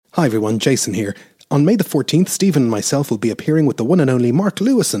Hi everyone, Jason here. On May the 14th, Stephen and myself will be appearing with the one and only Mark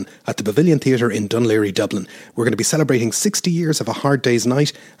Lewison at the Pavilion Theatre in Dunleary, Dublin. We're going to be celebrating 60 years of A Hard Day's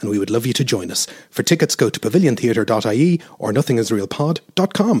Night, and we would love you to join us. For tickets, go to paviliontheatre.ie or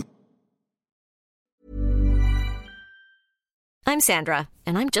nothingisrealpod.com. I'm Sandra,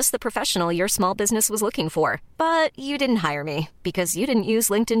 and I'm just the professional your small business was looking for. But you didn't hire me because you didn't use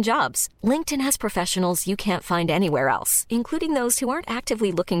LinkedIn Jobs. LinkedIn has professionals you can't find anywhere else, including those who aren't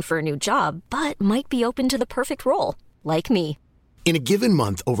actively looking for a new job, but might be open to the perfect role, like me. In a given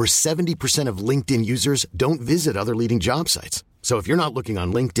month, over 70% of LinkedIn users don't visit other leading job sites. So if you're not looking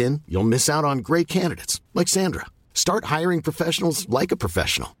on LinkedIn, you'll miss out on great candidates, like Sandra. Start hiring professionals like a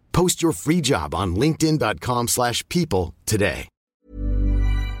professional. Post your free job on linkedin.com/people today.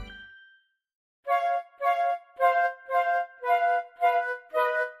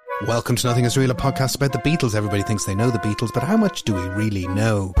 Welcome to Nothing Is Real, a podcast about the Beatles. Everybody thinks they know the Beatles, but how much do we really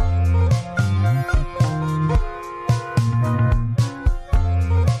know?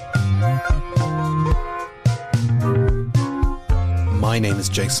 My name is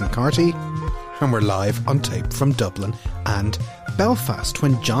Jason Carty, and we're live on tape from Dublin and Belfast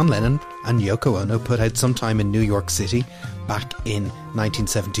when John Lennon and Yoko Ono put out Sometime in New York City back in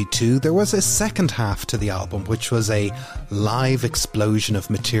 1972. There was a second half to the album, which was a live explosion of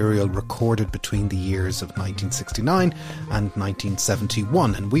material recorded between the years of 1969 and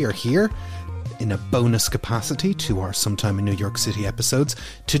 1971, and we are here in a bonus capacity to our Sometime in New York City episodes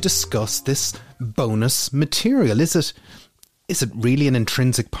to discuss this bonus material. Is it really an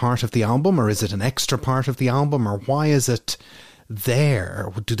intrinsic part of the album, or is it an extra part of the album, or why is it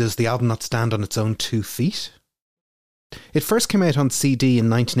there? Does the album not stand on its own 2 feet? It first came out on CD in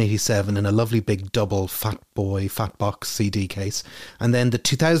 1987 in a lovely big double fat box CD case, and then the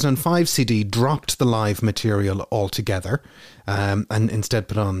 2005 CD dropped the live material altogether and instead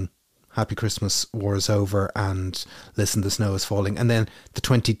put on Happy Christmas, War Is Over and Listen, the Snow Is Falling, and then the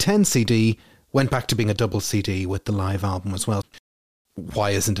 2010 CD went back to being a double CD with the live album as well. Why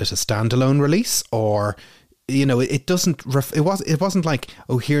isn't it a standalone release? Or, you know, it wasn't like,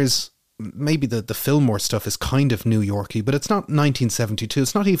 oh, here's maybe the Fillmore stuff is kind of New Yorky, but it's not 1972.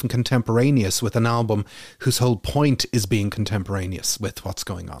 It's not even contemporaneous with an album whose whole point is being contemporaneous with what's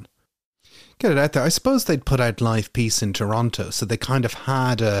going on. Get it out there. I suppose they'd put out Live Peace in Toronto, so they kind of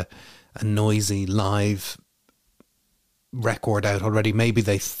had a noisy live record out already. Maybe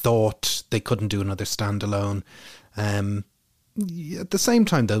they thought they couldn't do another standalone. At the same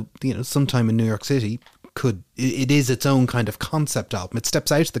time, though, you know, Sometime in New York City it is its own kind of concept album. It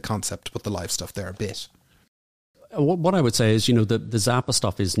steps out of the concept to put the live stuff there a bit. What I would say is, you know, the Zappa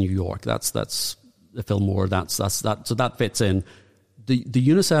stuff is New York. That's the Fillmore. That's that. So that fits in. The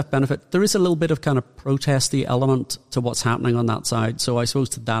UNICEF benefit, there is a little bit of kind of protesty element to what's happening on that side. So I suppose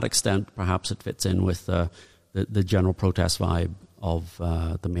to that extent, perhaps it fits in with the general protest vibe of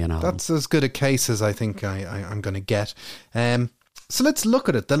the main album. That's as good a case as I think I'm going to get. So let's look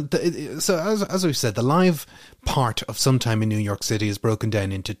at it. So as we said, the live part of Sometime in New York City is broken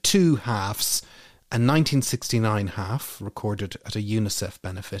down into 2 halves. A 1969 half, recorded at a UNICEF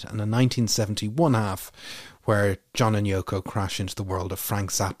benefit, and a 1971 half, where John and Yoko crash into the world of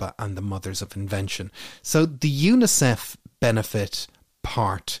Frank Zappa and the Mothers of Invention. So the UNICEF benefit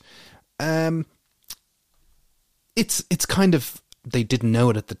part, it's kind of, they didn't know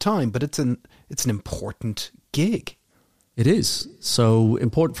it at the time, but it's an important gig. It is so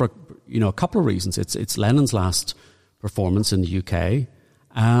important for, you know, a couple of reasons. It's Lennon's last performance in the UK,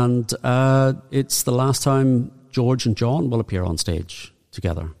 and it's the last time George and John will appear on stage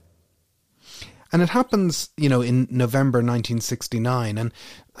together. And it happens, you know, in November 1969, and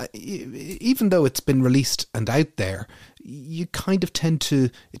even though it's been released and out there, you kind of tend to,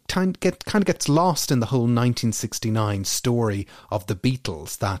 it kind of gets lost in the whole 1969 story of the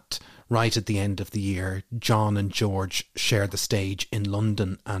Beatles, that right at the end of the year, John and George share the stage in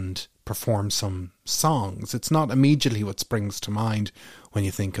London and perform some songs. It's not immediately what springs to mind when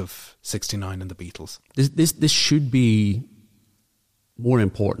you think of 69 and the Beatles. This should be more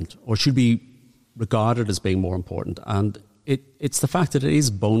important, or should be regarded as being more important, and it's the fact that it is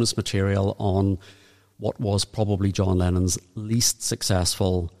bonus material on what was probably John Lennon's least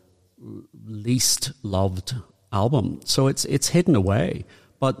successful, least loved album. So it's hidden away.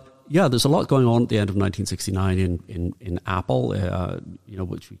 But yeah, there's a lot going on at the end of 1969 in Apple, you know,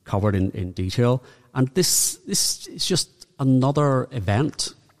 which we covered in detail. And this is just another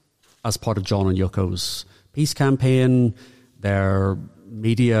event as part of John and Yoko's peace campaign, their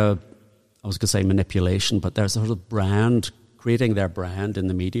media, I was going to say manipulation, but there's a sort of brand, creating their brand in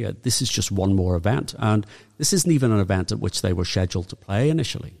the media. This is just one more event. And this isn't even an event at which they were scheduled to play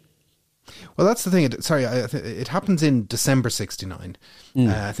initially. Well, that's the thing. It happens in December 69.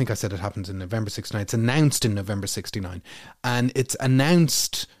 I think I said it happens in November 69. It's announced in November 69. And it's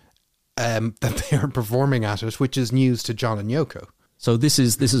announced that they are performing at it, which is news to John and Yoko. So this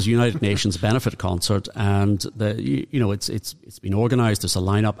is United Nations benefit concert, and it's been organised. There's a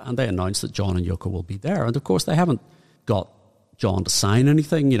lineup, and they announced that John and Yoko will be there. And of course, they haven't got John to sign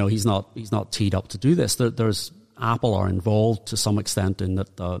anything. He's not teed up to do this. There's Apple are involved to some extent in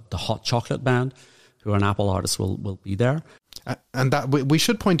that the Hot Chocolate Band, who are an Apple artist, will be there. And that we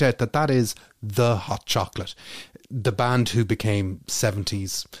should point out that is the Hot Chocolate, the band who became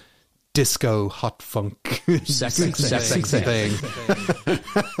 70s disco hot funk sexy thing.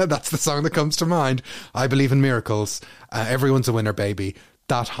 That's the song that comes to mind. I Believe in Miracles. Everyone's a winner, baby.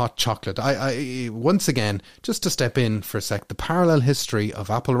 That Hot Chocolate. I once again, just to step in for a sec, the parallel history of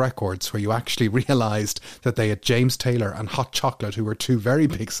Apple Records, where you actually realised that they had James Taylor and Hot Chocolate, who were two very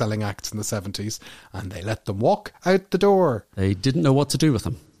big selling acts in the 70s, and they let them walk out the door. They didn't know what to do with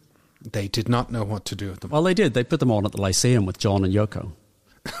them. They did not know what to do with them. Well, they did. They put them on at the Lyceum with John and Yoko.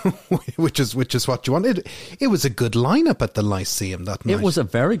 which is what you wanted. It was a good lineup at the Lyceum that night. It was a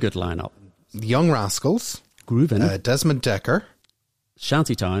very good lineup. The Young Rascals, Groovin', Desmond Decker,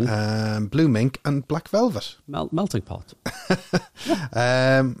 Shantytown, Blue Mink, and Black Velvet. Melting Pot.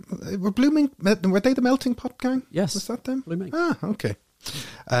 Were they the Melting Pot gang? Yes, was that them? Blue Mink. Ah, okay.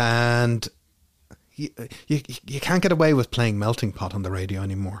 And you can't get away with playing Melting Pot on the radio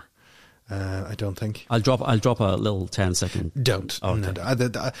anymore. I don't think. I'll drop a little 10-second. Don't. Okay.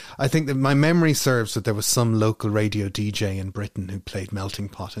 No. I think that my memory serves that there was some local radio DJ in Britain who played Melting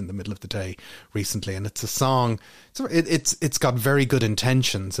Pot in the middle of the day recently, and it's a song. It's got very good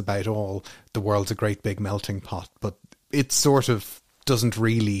intentions about all the world's a great big melting pot, but it sort of doesn't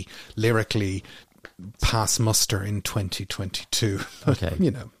really lyrically pass muster in 2022.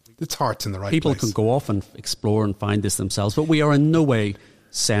 Okay, its heart's in the right People place. can go off and explore and find this themselves, but we are in no way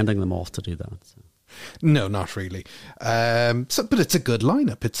sending them off to do that. So. No, not really. But it's a good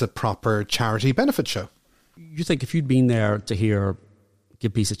lineup. It's a proper charity benefit show. You think if you'd been there to hear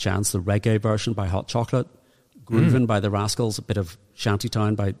Give Peace a Chance, the reggae version by Hot Chocolate, Groovin' by the Rascals, a bit of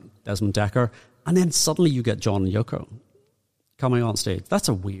Shantytown by Desmond Decker, and then suddenly you get John and Yoko coming on stage. That's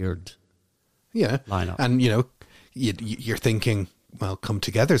a weird lineup. And, you're thinking, well, Come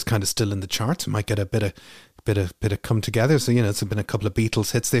Together's kind of still in the charts. We might get a bit of Come Together. So, it's been a couple of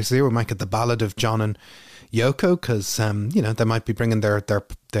Beatles hits this year. We might get the Ballad of John and Yoko because, they might be bringing their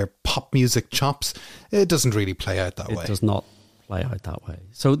pop music chops. It doesn't really play out that way. It does not play out that way.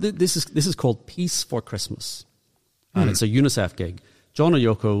 So this is called Peace for Christmas. And it's a UNICEF gig. John and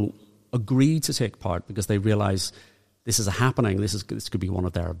Yoko agreed to take part because they realise this is a happening. This could be one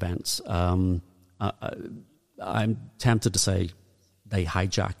of their events. I'm tempted to say they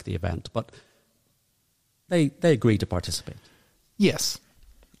hijack the event, but they agreed to participate. Yes.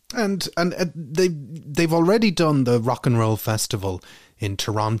 And they've already done the Rock and Roll Festival in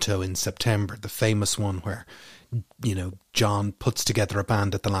Toronto in September, the famous one where, John puts together a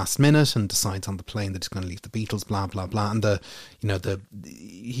band at the last minute and decides on the plane that he's going to leave the Beatles, blah, blah, blah. And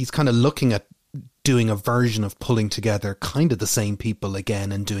he's kind of looking at doing a version of pulling together kind of the same people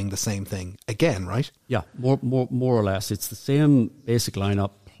again and doing the same thing again, right? Yeah, more or less. It's the same basic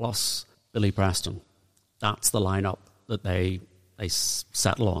lineup plus Billy Preston. That's the lineup that they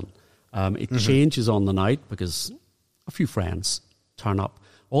settle on. It changes on the night because a few friends turn up.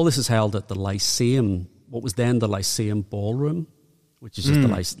 All this is held at the Lyceum, what was then the Lyceum Ballroom, which is just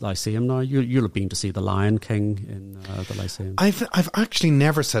the Lyceum now. You'll have been to see the Lion King in the Lyceum. I've actually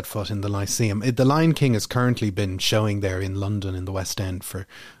never set foot in the Lyceum. The Lion King has currently been showing there in London in the West End for,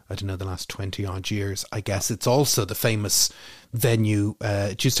 the last 20 odd years. I guess it's also the famous venue.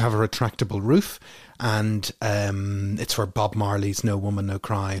 It used to have a retractable roof, and it's where Bob Marley's No Woman No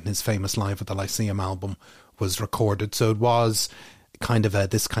Cry and his famous Live at the Lyceum album was recorded. So it was kind of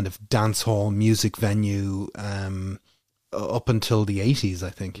this kind of dance hall music venue up until the 80s, I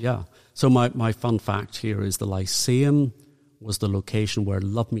think. Yeah. So my fun fact here is the Lyceum was the location where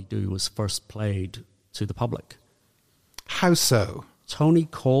Love Me Do was first played to the public. How so? Tony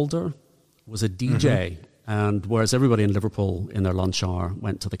Calder was a DJ, and whereas everybody in Liverpool in their lunch hour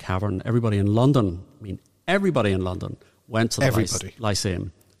went to the Cavern, everybody in London went to the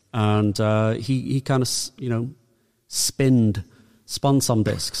Lyceum. And he kind of, spun some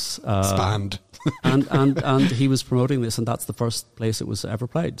discs. Spanned. and he was promoting this, and that's the first place it was ever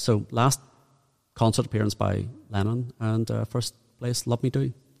played. So last concert appearance by Lennon, and first place Love Me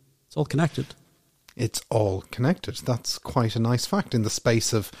Do. It's all connected. It's all connected. That's quite a nice fact. In the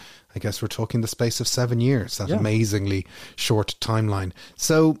space of, I guess we're talking the space of 7 years, that amazingly short timeline.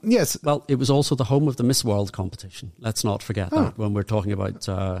 So, yes. Well, it was also the home of the Miss World competition. Let's not forget that when we're talking about...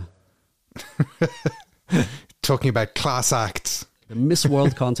 talking about class acts. The Miss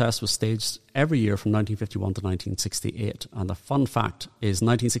World contest was staged every year from 1951 to 1968. And the fun fact is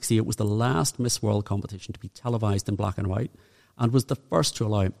 1968 was the last Miss World competition to be televised in black and white and was the first to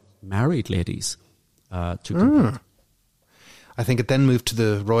allow married ladies to compete. I think it then moved to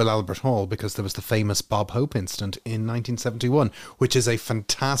the Royal Albert Hall because there was the famous Bob Hope incident in 1971, which is a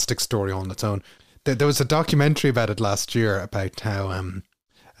fantastic story on its own. There was a documentary about it last year about how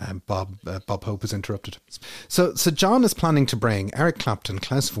Bob Hope was interrupted. So John is planning to bring Eric Clapton,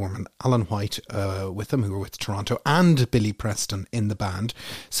 Klaus Voormann, Alan White with him, who were with Toronto, and Billy Preston in the band.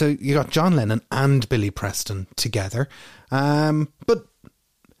 So you got John Lennon and Billy Preston together. But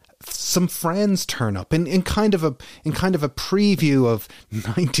some friends turn up in kind of a preview of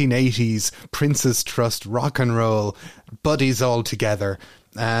 1980s Prince's Trust rock and roll buddies all together.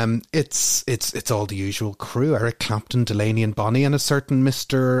 It's all the usual crew: Eric Clapton, Delaney and Bonnie, and a certain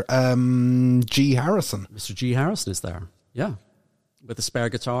Mr. G. Harrison. Mr. G. Harrison is there, with a spare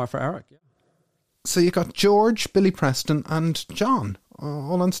guitar for Eric. Yeah. So you got George, Billy Preston, and John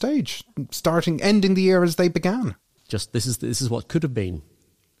all on stage, ending the year as they began. Just this is what could have been.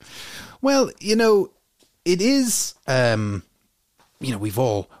 Well, it is. We've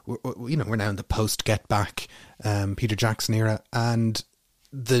all, we're now in the post Get Back, Peter Jackson era, and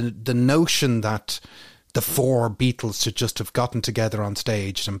the notion that the four Beatles should just have gotten together on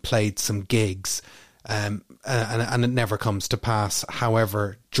stage and played some gigs, and it never comes to pass.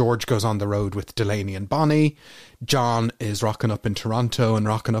 However, George goes on the road with Delaney and Bonnie. John is rocking up in Toronto and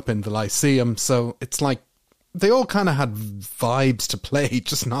rocking up in the Lyceum. So it's like they all kind of had vibes to play,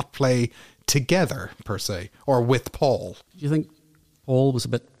 just not play together per se, or with Paul. Do you think Paul was a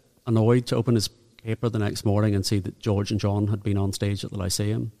bit annoyed to open his paper the next morning and see that George and John had been on stage at the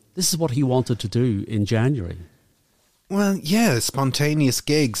Lyceum? This is what he wanted to do in January. Well, yeah, spontaneous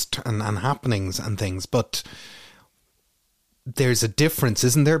gigs and happenings and things, but there's a difference,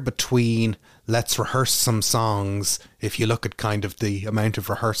 isn't there, between let's rehearse some songs, if you look at kind of the amount of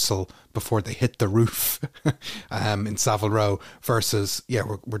rehearsal before they hit the roof in Savile Row, versus,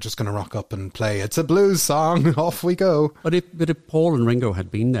 we're just going to rock up and play. It's a blues song, off we go. But if Paul and Ringo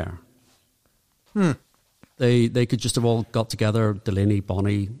had been there, they could just have all got together, Delaney,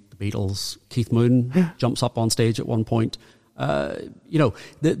 Bonnie, the Beatles, Keith Moon jumps up on stage at one point. The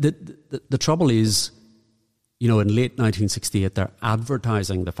trouble is, in late 1968, they're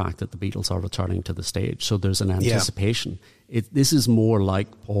advertising the fact that the Beatles are returning to the stage. So there's an anticipation. This is more like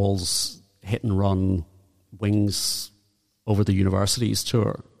Paul's hit and run Wings over the universities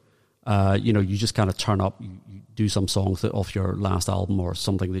tour. You just kind of turn up, you do some songs off your last album or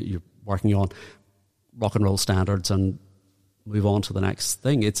something that you're working on, rock and roll standards, and move on to the next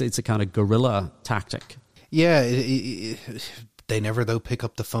thing. It's a kind of guerrilla tactic. Yeah, they never, though, pick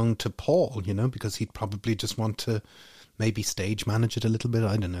up the phone to Paul, because he'd probably just want to maybe stage manage it a little bit.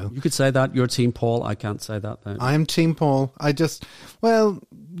 I don't know. You could say that. You're Team Paul. I can't say that. I am Team Paul. I'm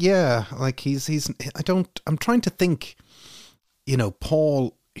trying to think,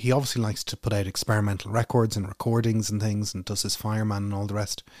 Paul, he obviously likes to put out experimental records and recordings and things and does his Fireman and all the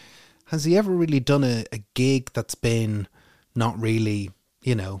rest. Has he ever really done a gig that's been not really,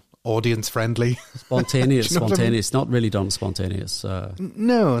 audience friendly? Spontaneous, spontaneous. Not really done spontaneous.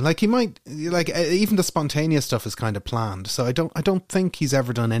 No, he might, even the spontaneous stuff is kind of planned. So I don't think he's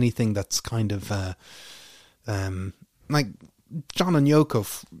ever done anything that's kind of, like John and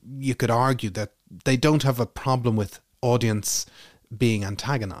Yoko, you could argue that they don't have a problem with audience being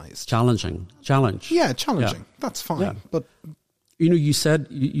antagonized. Challenge. Yeah, challenging. Yeah. That's fine. Yeah. But you said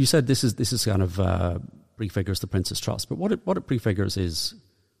this is kind of prefigures the Prince's Trust, but what it prefigures is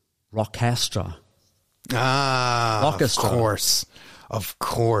rockestra. Rockestra. Of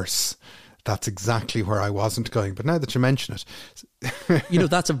course. That's exactly where I wasn't going. But now that you mention it,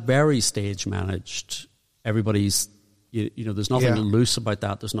 that's a very stage managed. Everybody's, there's nothing loose about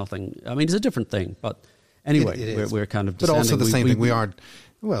that. There's nothing. I mean, it's a different thing, but. Anyway, we're kind of descending. But also the same thing. We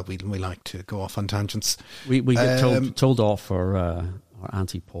like to go off on tangents. We get told off for our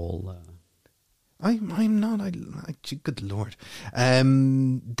anti-Paul. I'm not. Good Lord.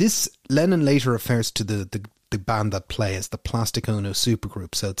 This Lennon later refers to the band that play as the Plastic Ono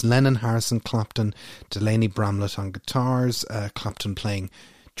supergroup. So it's Lennon, Harrison, Clapton, Delaney, Bramlett on guitars, Clapton playing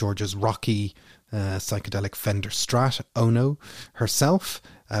George's rocky psychedelic Fender Strat, Ono herself,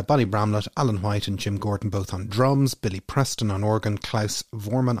 Bonnie Bramlett, Alan White and Jim Gordon both on drums, Billy Preston on organ, Klaus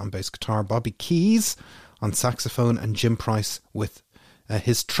Vormann on bass guitar, Bobby Keys on saxophone, and Jim Price with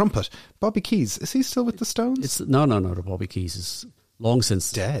his trumpet. Bobby Keys, is he still with the Stones? No. Bobby Keys is long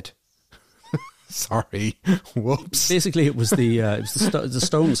since dead. Sorry, whoops. Basically, it was the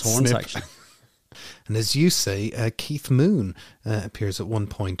Stones horn section. And as you say, Keith Moon appears at one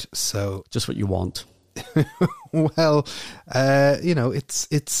point. So just what you want. Well, it's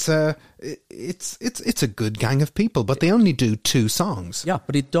a good gang of people, but they only do 2 songs. Yeah,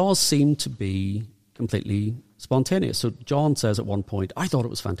 but it does seem to be completely spontaneous. So John says at one point, I thought it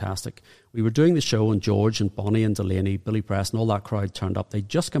was fantastic. We were doing the show and George and Bonnie and Delaney, Billy Preston, all that crowd turned up. They'd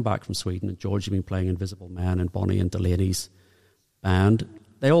just come back from Sweden and George had been playing Invisible Man and Bonnie and Delaney's band.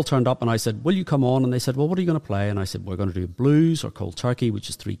 They all turned up and I said, will you come on? And they said, well, what are you going to play? And I said, we're going to do blues or cold turkey, which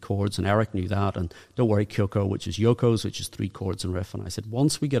is 3 chords. And Eric knew that. And don't worry, Kyoko, which is Yoko's, which is 3 chords and riff. And I said,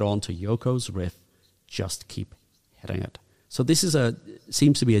 once we get on to Yoko's riff, just keep hitting it. So this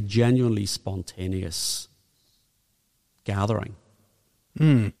seems to be a genuinely spontaneous gathering.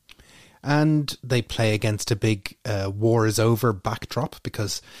 And they play against a big war is over backdrop,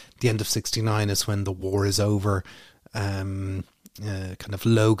 because the end of 1969 is when the war is over kind of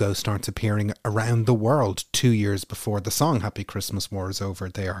logo starts appearing around the world. 2 years before the song Happy Christmas, War is Over,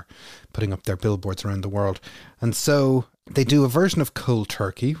 they are putting up their billboards around the world. And so they do a version of Cold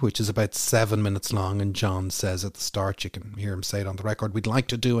Turkey, which is about 7 minutes long, and John says at the start, you can hear him say it on the record, we'd like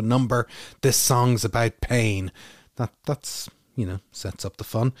to do a number, this song's about pain. That's sets up the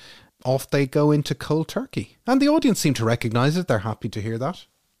fun. Off they go into Cold Turkey, and the audience seem to recognise it. They're happy to hear that.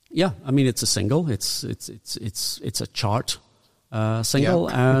 Yeah, I mean, it's a single. It's a chart single,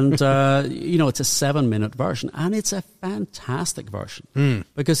 yeah. And it's a 7-minute version, and it's a fantastic version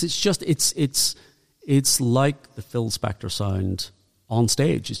because it's like the Phil Spector sound on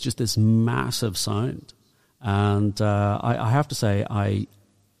stage. It's just this massive sound, and I have to say I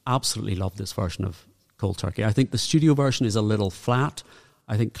absolutely love this version of Cold Turkey. I think the studio version is a little flat.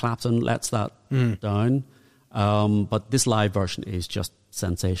 I think Clapton lets that down, but this live version is just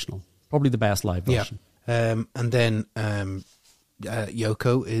sensational. Probably the best live version. Yeah. And then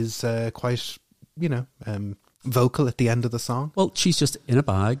Yoko is quite, vocal at the end of the song. Well, she's just in a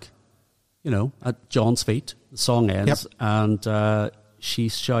bag, at John's feet. The song ends, yep. And she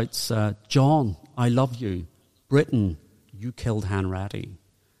shouts, John, I love you. Britain, you killed Hanratty.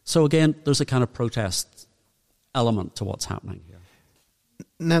 So again, there's a kind of protest element to what's happening here.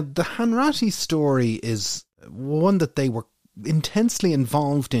 Now, the Hanratty story is one that they were intensely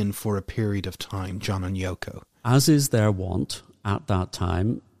involved in for a period of time, John and Yoko. As is their wont at that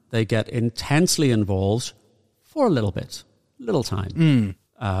time, they get intensely involved for a little time.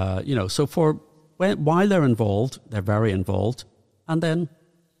 So while they're involved, they're very involved, and then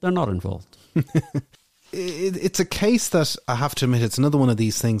they're not involved. It's a case that, I have to admit, it's another one of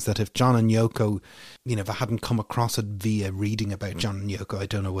these things that if John and Yoko, if I hadn't come across it via reading about John and Yoko, I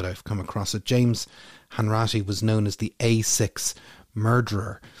don't know would I've come across it. James Hanratty was known as the A6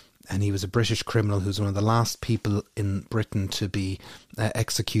 murderer, and he was a British criminal who's one of the last people in Britain to be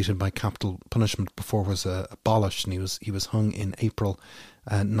executed by capital punishment before it was abolished, and he was hung in April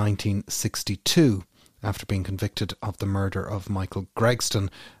 1962 after being convicted of the murder of Michael Gregston,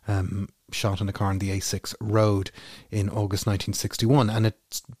 shot in a car on the A6 road in August 1961, and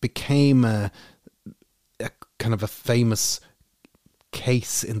it became a kind of a famous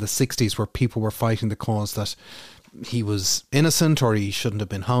case in the 60s where people were fighting the cause that he was innocent or he shouldn't have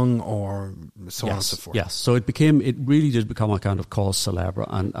been hung or so on and so forth. Yes, so it really did become a kind of cause célèbre,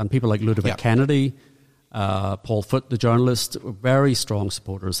 and people like Ludovic Kennedy, Paul Foote, the journalist, were very strong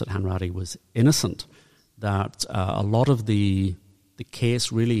supporters that Hanratty was innocent, that a lot of the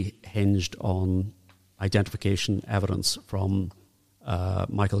case really hinged on identification evidence from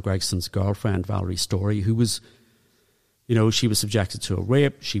Michael Gregston's girlfriend, Valerie Story, who was, she was subjected to a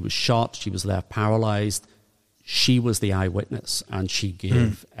rape, she was shot, she was left paralysed. She was the eyewitness and she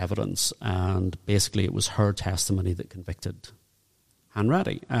gave evidence, and basically it was her testimony that convicted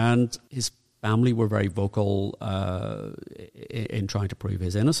Hanratty. And his family were very vocal in trying to prove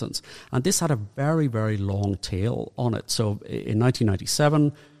his innocence. And this had a very, very long tail on it. So in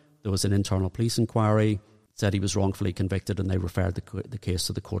 1997, there was an internal police inquiry, said he was wrongfully convicted, and they referred the case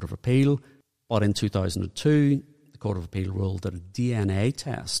to the Court of Appeal. But in 2002, the Court of Appeal ruled that a DNA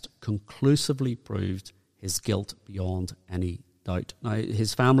test conclusively proved his guilt beyond any doubt. Now,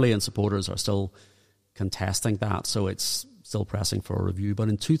 his family and supporters are still contesting that, so it's still pressing for a review. But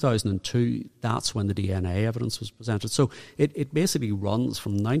in 2002, that's when the DNA evidence was presented. So it basically runs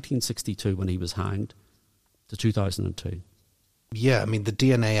from 1962, when he was hanged, to 2002. Yeah, I mean, the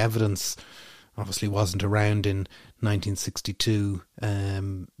DNA evidence obviously wasn't around in 1962,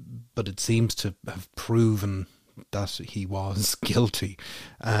 but it seems to have proven that he was guilty.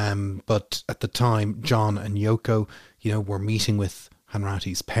 But at the time, John and Yoko, were meeting with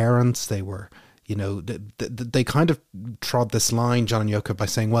Hanratty's parents. They were, they kind of trod this line, John and Yoko, by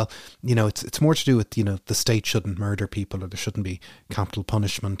saying, well, it's more to do with, the state shouldn't murder people, or there shouldn't be capital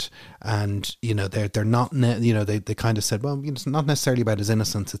punishment. And, they're not, they kind of said, well, it's not necessarily about his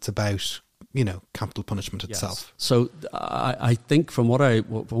innocence. It's about, capital punishment itself. Yes. So I think from what I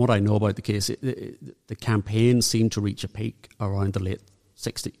know about the case, the campaign seemed to reach a peak around the late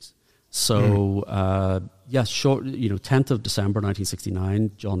 60s. So, 10th of December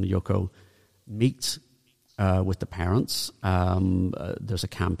 1969, John and Yoko meet with the parents. There's a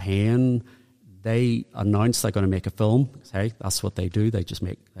campaign. They announced they're going to make a film. Hey, that's what they do. They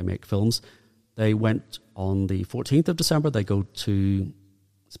make films. They went on the 14th of December. They go to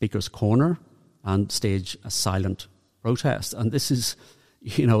Speaker's Corner and stage a silent protest. And this is,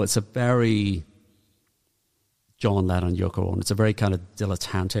 it's a very John Lennon, Yoko Ono. It's a very kind of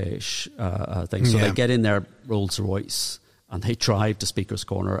dilettante-ish thing. So they get in their Rolls Royce and they drive to Speaker's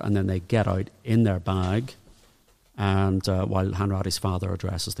Corner, and then they get out in their bag, and while Hanratty's father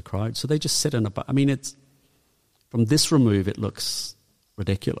addresses the crowd. So they just sit in it's, from this remove, it looks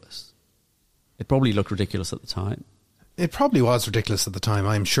ridiculous. It probably looked ridiculous at the time. It probably was ridiculous at the time.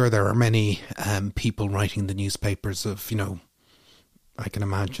 I'm sure there are many people writing the newspapers of, I can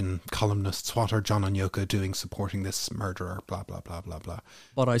imagine columnists, what are John and Yoko doing supporting this murderer, blah, blah, blah, blah, blah.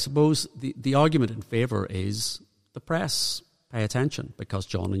 But I suppose the argument in favour is the press pay attention because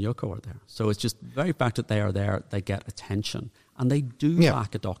John and Yoko are there. So it's just the very fact that they are there, they get attention. And they do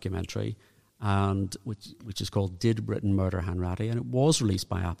back a documentary, and which is called Did Britain Murder Hanratty? And it was released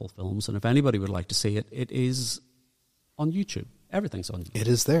by Apple Films. And if anybody would like to see it, it is on YouTube. Everything's on YouTube. It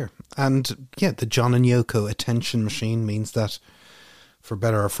is there. And the John and Yoko attention machine means that, for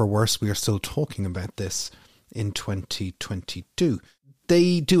better or for worse, we are still talking about this in 2022.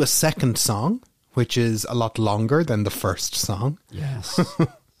 They do a second song, which is a lot longer than the first song. Yes.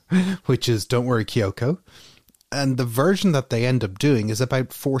 Which is Don't Worry, Kyoko. And the version that they end up doing is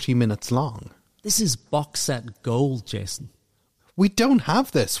about 40 minutes long. This is box set gold, Jason. We don't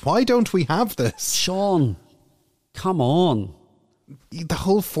have this. Why don't we have this? Sean, come on. The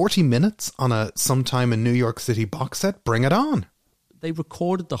whole 40 minutes on a Sometime in New York City box set? Bring it on. They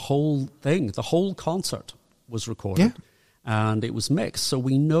recorded the whole thing. The whole concert was recorded. Yeah. And it was mixed. So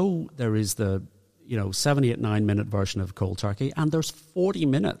we know there is the 9-minute version of Cold Turkey, and there's 40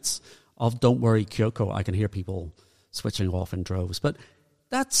 minutes of Don't Worry, Kyoko. I can hear people switching off in droves. But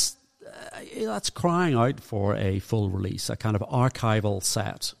that's crying out for a full release, a kind of archival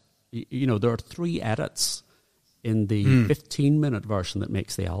set. There are 3 edits in the 15-minute version that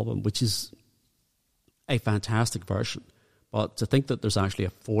makes the album, which is a fantastic version. But to think that there's actually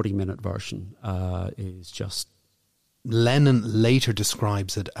a 40-minute version is just... Lennon later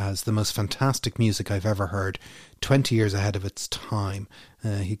describes it as the most fantastic music I've ever heard, 20 years ahead of its time.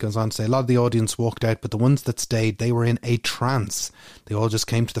 He goes on to say, a lot of the audience walked out, but the ones that stayed, they were in a trance. They all just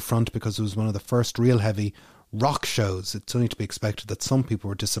came to the front because it was one of the first real heavy rock shows. It's only to be expected that some people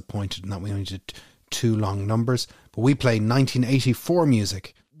were disappointed in that we only did 2 long numbers. But we play 1984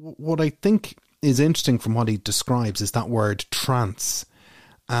 music. What I think is interesting from what he describes is that word trance.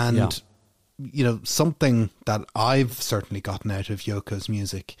 And... something that I've certainly gotten out of Yoko's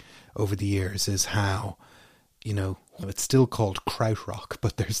music over the years is how, it's still called krautrock,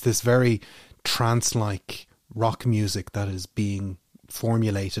 but there's this very trance-like rock music that is being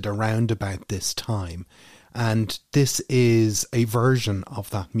formulated around about this time. And this is a version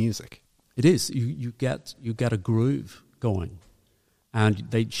of that music. It is. You get a groove going,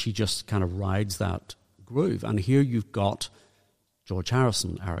 and she just kind of rides that groove. And here you've got George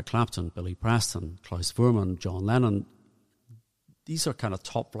Harrison, Eric Clapton, Billy Preston, Klaus Voormann, John Lennon. These are kind of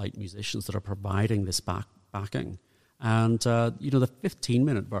top-flight musicians that are providing this backing. And, the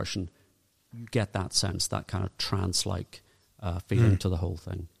 15-minute version, you get that sense, that kind of trance-like feeling to the whole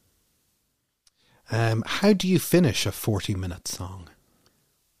thing. How do you finish a 40-minute song?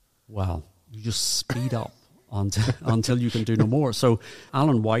 Well, you just speed up until you can do no more. So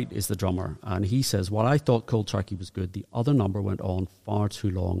Alan White is the drummer, and he says, while I thought Cold Turkey was good, the other number went on far too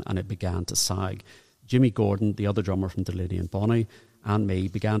long and it began to sag. Jimmy Gordon, the other drummer from Delaney and Bonnie, and me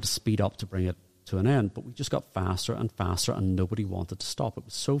began to speed up to bring it to an end, but we just got faster and faster and nobody wanted to stop. It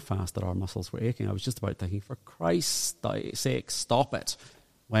was so fast that our muscles were aching. I was just about thinking, for Christ's sake, stop it,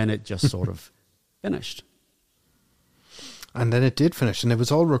 when it just sort of finished. And then it did finish, and it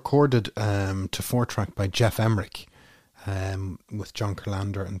was all recorded to 4-track by Jeff Emerick. with John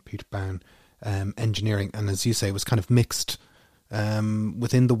Kurlander and Peter Bown engineering, and as you say, it was kind of mixed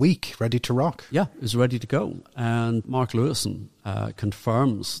within the week, ready to rock. Yeah, it was ready to go. And Mark Lewison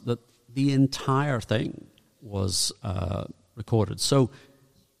confirms that the entire thing was recorded. So,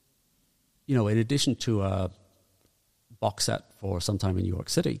 in addition to a box set for Sometime in New York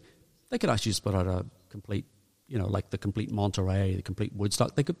City, they could actually just put out a complete, like the complete Monterey, the complete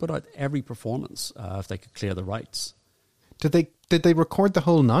Woodstock. They could put out every performance if they could clear the rights. Did they record the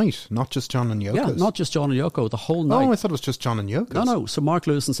whole night, not just John and Yoko? Yeah, not just John and Yoko, the whole night. Oh, I thought it was just John and Yoko. No. So Mark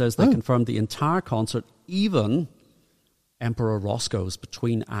Lewison says they confirmed the entire concert, even Emperor Roscoe's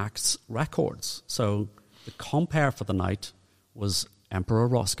between acts records. So the compere for the night was Emperor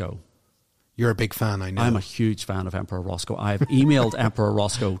Roscoe. You're a big fan, I know. I'm a huge fan of Emperor Roscoe. I've emailed Emperor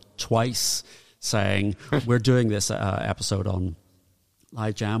Roscoe twice saying, we're doing this episode on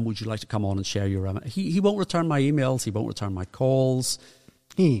Live Jam. Would you like to come on and share your... He won't return my emails. He won't return my calls.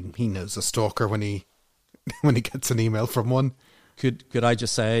 He knows a stalker when he gets an email from one. Could I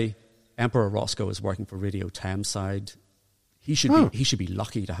just say, Emperor Roscoe is working for Radio Thameside. He should be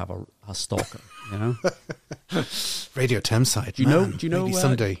lucky to have a stalker, Radio Thameside. Do you know? Maybe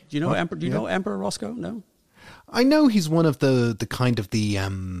someday. Do you know know Emperor Roscoe? No. I know he's one of the kind of the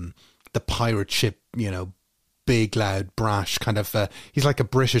pirate ship, big, loud, brash kind of. He's like a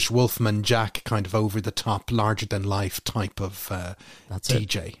British Wolfman Jack, kind of over the top, larger than life type of That's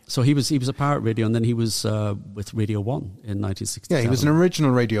DJ. It. So he was a pirate radio, and then he was with Radio 1 in 1967. Yeah, he was an original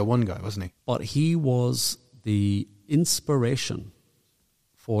Radio 1 guy, wasn't he? But he was the inspiration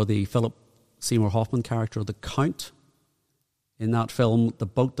for the Philip Seymour Hoffman character, the Count, in that film, The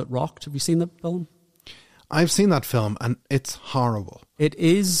Boat That Rocked. Have you seen that film? I've seen that film, and it's horrible. It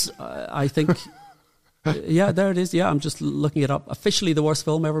is, I think... Yeah, there it is. Yeah, I'm just looking it up. Officially the worst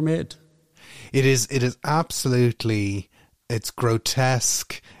film ever made. It is absolutely... It's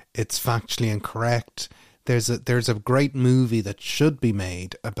grotesque. It's factually incorrect. There's a great movie that should be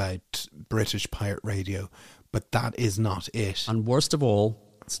made about British pirate radio, but that is not it. And worst of all,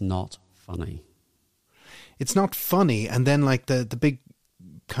 it's not funny. It's not funny, and then like the big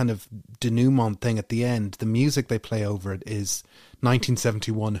kind of denouement thing at the end, the music they play over it is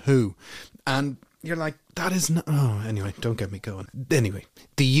 1971 Who, and you're like, that is not... Oh, anyway, don't get me going. Anyway,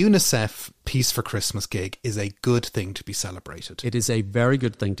 the UNICEF Peace for Christmas gig is a good thing to be celebrated. It is a very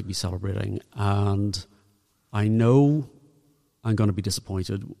good thing to be celebrating, and I know I'm going to be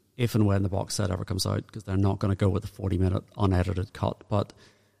disappointed if and when the box set ever comes out, because they're not going to go with a 40-minute unedited cut. But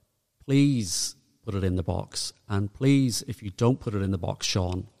please put it in the box. And please, if you don't put it in the box,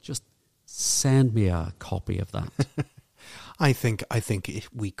 Sean, just send me a copy of that. I think if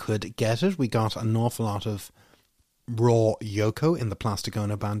we could get it. We got an awful lot of raw Yoko in the Plastic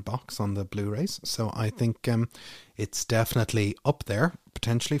Ono Band box on the Blu-rays. So I think it's definitely up there,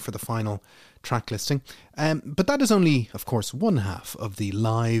 potentially, for the final track listing. But that is only, of course, one half of the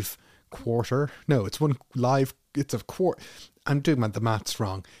live quarter. No, it's a quarter. I'm doing the maths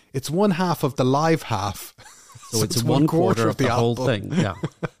wrong. It's one half of the live half. So it's one quarter of the whole thing, yeah.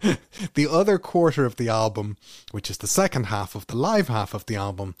 The other quarter of the album, which is the second half of the live half of the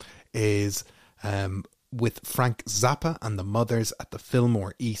album, is with Frank Zappa and the Mothers at the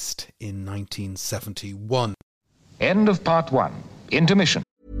Fillmore East in 1971. End of part one. Intermission.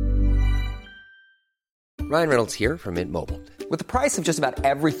 Ryan Reynolds here from Mint Mobile. With the price of just about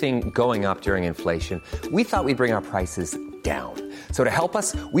everything going up during inflation, we thought we'd bring our prices down. So to help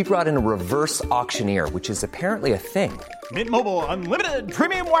us, we brought in a reverse auctioneer, which is apparently a thing. Mint Mobile Unlimited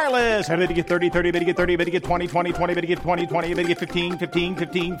Premium Wireless. How to get 30, 30, bit to get 30, bit to get 20, 20, 20, bit to get 20, 20, bit to get 15, 15,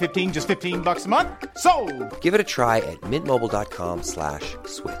 15, 15, just $15 a month? Sold! Give it a try at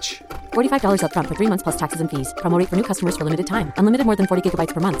mintmobile.com/switch. $45 up front for 3 months plus taxes and fees. Promo rate for new customers for limited time. Unlimited more than 40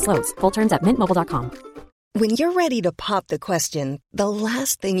 gigabytes per month. Slows full terms at mintmobile.com. When you're ready to pop the question, the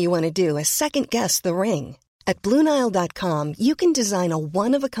last thing you want to do is second-guess the ring. At BlueNile.com, you can design a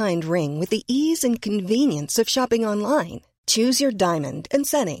one-of-a-kind ring with the ease and convenience of shopping online. Choose your diamond and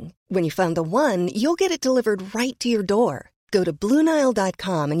setting. When you find the one, you'll get it delivered right to your door. Go to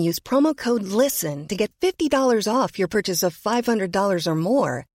BlueNile.com and use promo code LISTEN to get $50 off your purchase of $500 or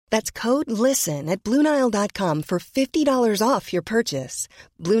more. That's code LISTEN at BlueNile.com for $50 off your purchase.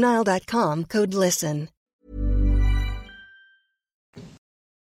 BlueNile.com, code LISTEN.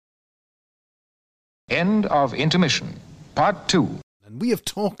 End of intermission. Part two. And we have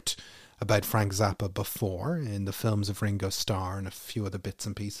talked about Frank Zappa before in the films of Ringo Starr and a few other bits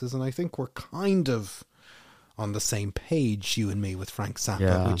and pieces, and I think we're kind of on the same page, you and me, with Frank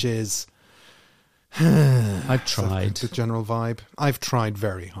Zappa, which is... I've tried. The general vibe. I've tried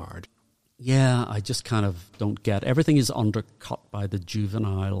very hard. Yeah, I just kind of don't get. Everything is undercut by the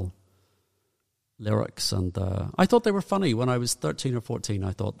juvenile lyrics, and I thought they were funny when I was 13 or 14.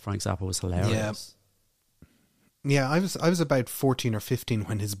 I thought Frank Zappa was hilarious. Yeah, I was about 14 or 15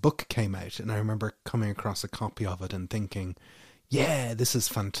 when his book came out, and I remember coming across a copy of it and thinking, yeah, this is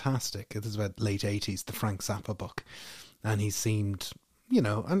fantastic. This is about late 80s, the Frank Zappa book. And he seemed,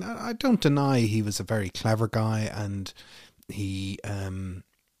 and I don't deny he was a very clever guy, and he,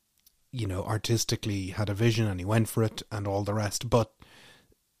 artistically had a vision and he went for it and all the rest. But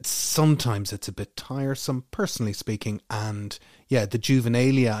sometimes it's a bit tiresome, personally speaking. And yeah, the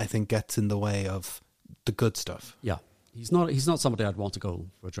juvenilia, I think, gets in the way of the good stuff. Yeah, he's not somebody I'd want to go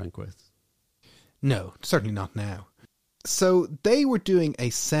for a drink with. No, certainly not now. So they were doing a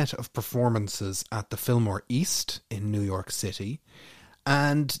set of performances at the Fillmore East in New York City,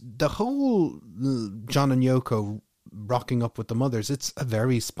 and the whole John and Yoko rocking up with the mothers, it's a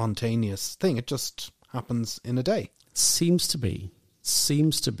very spontaneous thing. It just happens in a day. Seems to be.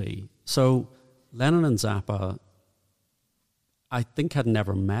 So Lennon and Zappa, I think, had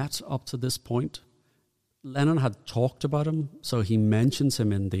never met up to this point. Lennon had talked about him, so he mentions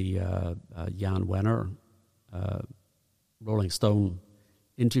him in the Jan Wenner Rolling Stone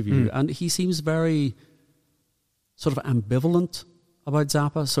interview, and he seems very sort of ambivalent about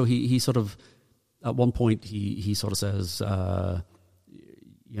Zappa. So he sort of, at one point, he sort of says, I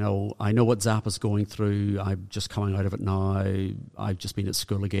know what Zappa's going through. I'm just coming out of it now. I've just been at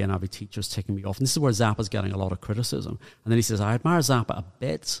school again. I have a teacher's taking me off. And this is where Zappa's getting a lot of criticism. And then he says, I admire Zappa a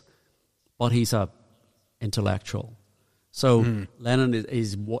bit, but he's a intellectual. So Lennon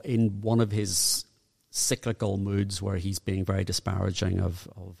is in one of his cyclical moods where he's being very disparaging of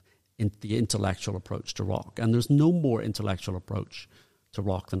the intellectual approach to rock. And there's no more intellectual approach to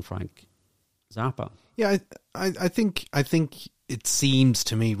rock than Frank Zappa. Yeah, I think it seems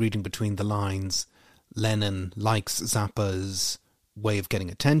to me, reading between the lines, Lennon likes Zappa's way of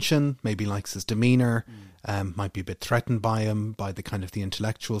getting attention, maybe likes his demeanour, might be a bit threatened by him, by the kind of the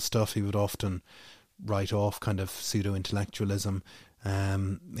intellectual stuff. He would often write off kind of pseudo-intellectualism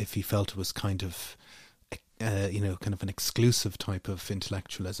if he felt it was kind of kind of an exclusive type of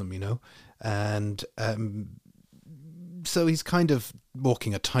intellectualism, and so he's kind of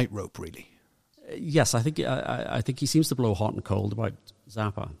walking a tightrope, really. Yes, I think he seems to blow hot and cold about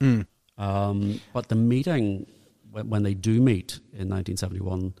Zappa. But the meeting, when they do meet in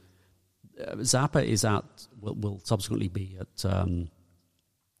 1971, Zappa is will subsequently be at.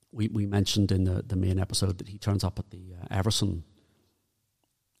 We mentioned in the main episode that he turns up at the Everson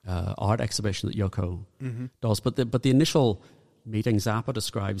art exhibition that Yoko does, but the initial meeting, Zappa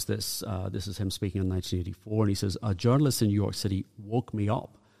describes this. This is him speaking in 1984, and he says, "A journalist in New York City woke me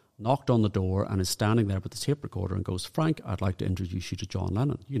up, knocked on the door, and is standing there with the tape recorder and goes, 'Frank, I'd like to introduce you to John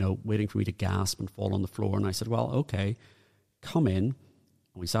Lennon,' waiting for me to gasp and fall on the floor." And I said, "Well, okay, come in." And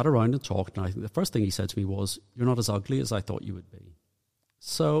we sat around and talked, and I think the first thing he said to me was, "You're not as ugly as I thought you would be."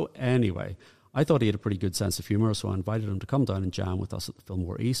 So anyway, I thought he had a pretty good sense of humour, so I invited him to come down and jam with us at the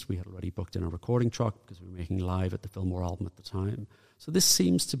Fillmore East. We had already booked in a recording truck because we were making live at the Fillmore album at the time. So this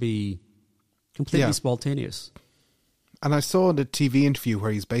seems to be completely spontaneous. And I saw the TV interview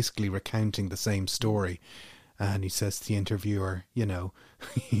where he's basically recounting the same story. And he says to the interviewer,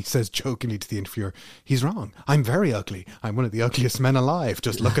 he says jokingly to the interviewer, "He's wrong. I'm very ugly. I'm one of the ugliest men alive.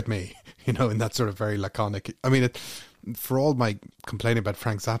 Just look at me." In that sort of very laconic. I mean, for all my complaining about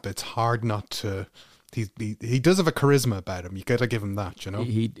Frank Zappa, it's hard not to. He does have a charisma about him. You got to give him that,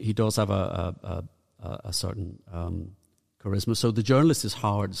 He does have a certain charisma. So the journalist is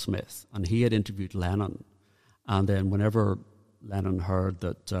Howard Smith, and he had interviewed Lennon. And then whenever Lennon heard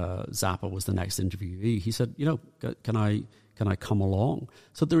that Zappa was the next interviewee, he said, can I come along?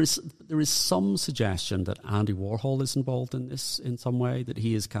 So there is some suggestion that Andy Warhol is involved in this in some way, that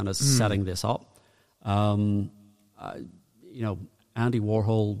he is kind of setting this up. Andy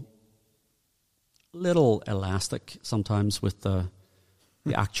Warhol, little elastic sometimes with the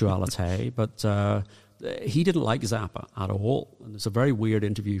actuality, but he didn't like Zappa at all. And there's a very weird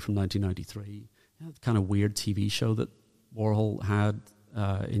interview from 1993, kind of weird TV show that Warhol had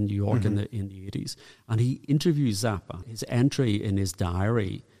in New York in the 80s, and he interviews Zappa. His entry in his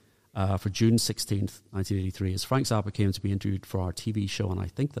diary for June 16th, 1983 is, "Frank Zappa came to be interviewed for our TV show, and I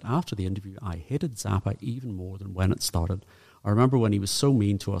think that after the interview I hated Zappa even more than when it started. I remember when he was so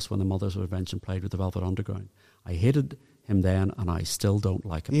mean to us when the Mothers of Invention played with the Velvet Underground. I hated him then, and I still don't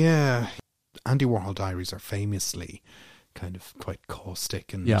like him." Yeah, Andy Warhol diaries are famously kind of quite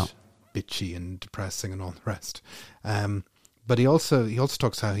caustic and bitchy and depressing and all the rest. But he also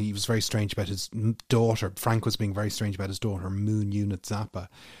talks how he was very strange about his daughter. Frank was being very strange about his daughter, Moon Unit Zappa.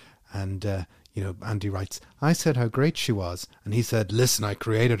 And, Andy writes, I said how great she was. And he said, listen, I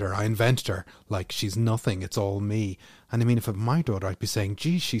created her. I invented her. Like, she's nothing. It's all me. And I mean, if it were my daughter, I'd be saying,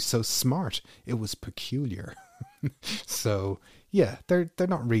 gee, she's so smart. It was peculiar. So, yeah, they're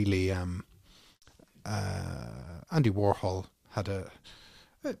not really... Andy Warhol had a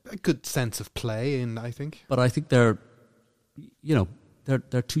good sense of play, and I think. But I think they're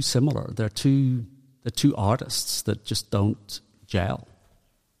too similar. They're two artists that just don't gel.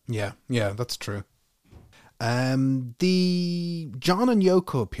 Yeah, that's true. The John and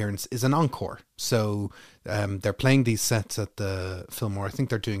Yoko appearance is an encore. So they're playing these sets at the Fillmore. I think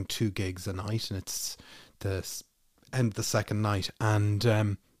they're doing 2 gigs a night, and it's the end of the second night.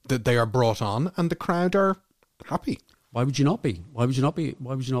 And they are brought on, and the crowd are happy. Why would you not be? Why would you not be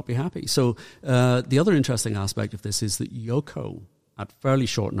happy? So the other interesting aspect of this is that Yoko, at fairly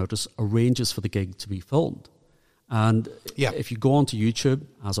short notice, arranges for the gig to be filmed. And if you go onto YouTube,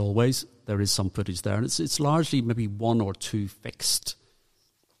 as always, there is some footage there. And it's largely maybe 1 or 2 fixed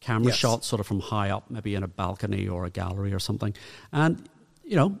camera shots, sort of from high up, maybe in a balcony or a gallery or something. And,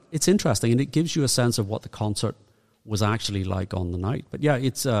 it's interesting. And it gives you a sense of what the concert was actually like on the night. But yeah,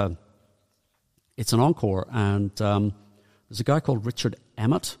 it's an encore. And there's a guy called Richard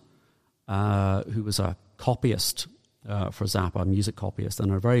Emmett, who was a copyist for Zappa, a music copyist,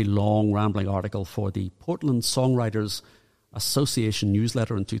 and a very long, rambling article for the Portland Songwriters Association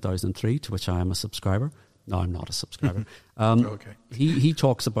newsletter in 2003, to which I am a subscriber. No, I'm not a subscriber. Okay. He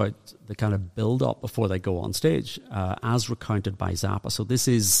talks about the kind of build-up before they go on stage, as recounted by Zappa. So this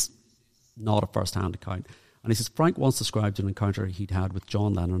is not a first-hand account. And he says, Frank once described an encounter he'd had with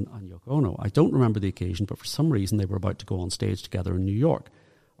John Lennon and Yoko Ono. I don't remember the occasion, but for some reason they were about to go on stage together in New York.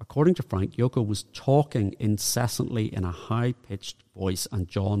 According to Frank, Yoko was talking incessantly in a high-pitched voice, and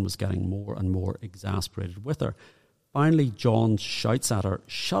John was getting more and more exasperated with her. Finally, John shouts at her,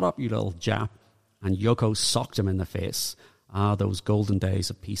 "Shut up, you little Jap," and Yoko socked him in the face. Ah, those golden days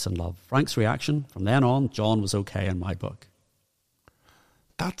of peace and love. Frank's reaction, from then on, John was okay in my book.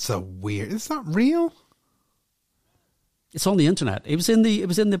 That's a weird... Is that real? It's on the internet. It was in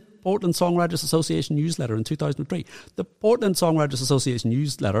the Portland Songwriters Association newsletter in 2003. The Portland Songwriters Association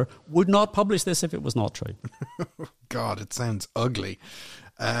newsletter would not publish this if it was not true. God, it sounds ugly.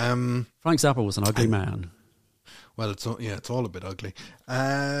 Frank Zappa was an ugly man. Well, it's all a bit ugly.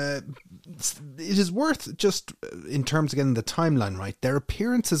 It is worth, just in terms of getting the timeline right, their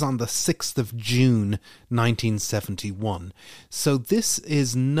appearance is on the 6th of June 1971. So this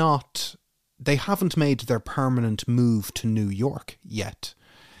is not... They haven't made their permanent move to New York yet,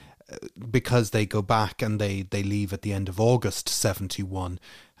 because they go back and they leave at the end of August 71.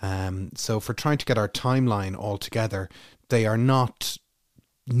 So for trying to get our timeline all together, they are not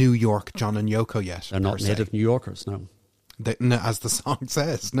New York John and Yoko yet. They're not native New Yorkers, no. No, as the song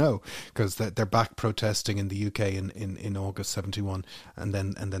says, no, because they're back protesting in the UK in August 71, and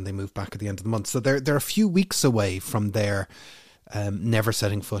then they move back at the end of the month. So they're a few weeks away from their never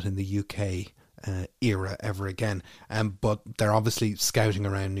setting foot in the UK era ever again. But they're obviously scouting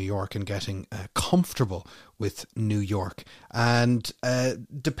around New York and getting comfortable with New York. And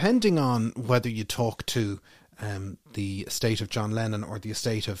depending on whether you talk to the estate of John Lennon or the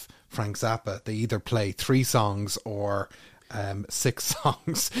estate of Frank Zappa, they either play 3 songs or 6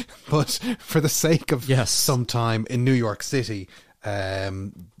 songs. But for the sake of some time in New York City,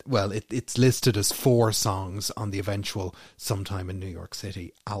 it's listed as 4 songs on the eventual Sometime in New York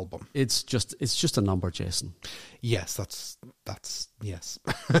City album. It's just a number, Jason. Yes, that's yes.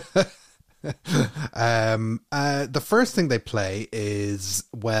 The first thing they play is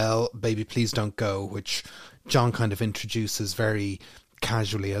Well, Baby Please Don't Go, which John kind of introduces very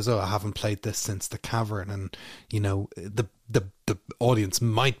casually as, I haven't played this since the Cavern, and the audience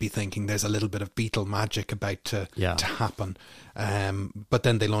might be thinking there's a little bit of Beatle magic about to happen, but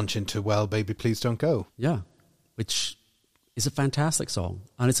then they launch into Well, Baby Please Don't Go, which is a fantastic song,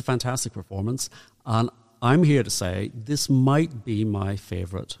 and it's a fantastic performance, and I'm here to say this might be my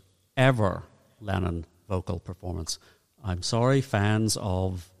favourite ever Lennon vocal performance. I'm sorry, fans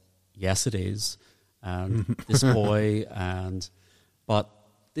of Yes It Is and This Boy, but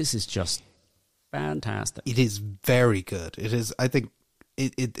this is just fantastic. It is very good. It is. I think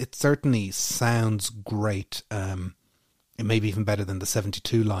it certainly sounds great. It may be even better than the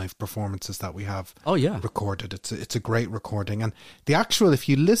 72 live performances that we have recorded. It's a great recording. And the actual, if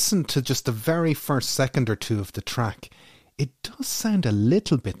you listen to just the very first second or two of the track, it does sound a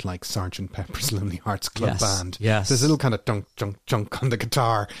little bit like Sgt. Pepper's Lonely Hearts Club Band. Yes. There's a little kind of dunk, dunk, dunk on the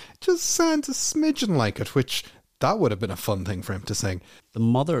guitar. It just sounds a smidgen like it, which that would have been a fun thing for him to sing. The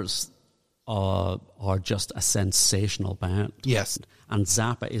Mothers are just a sensational band. Yes. And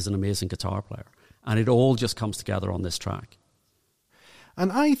Zappa is an amazing guitar player. And it all just comes together on this track.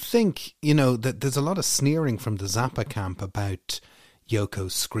 And I think, that there's a lot of sneering from the Zappa camp about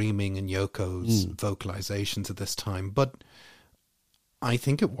Yoko's screaming and Yoko's vocalizations at this time. But I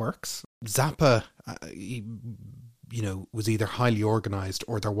think it works. Zappa, was either highly organized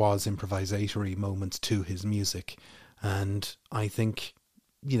or there was improvisatory moments to his music. And I think,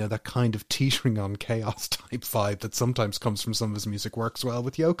 that kind of teetering on chaos type vibe that sometimes comes from some of his music works well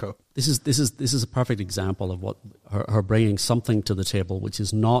with Yoko. This is a perfect example of what her bringing something to the table which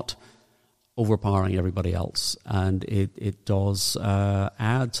is not overpowering everybody else, and it does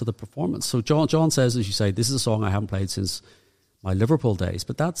add to the performance. So John says, as you say, this is a song I haven't played since my Liverpool days,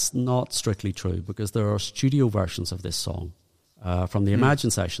 but that's not strictly true, because there are studio versions of this song from the Imagine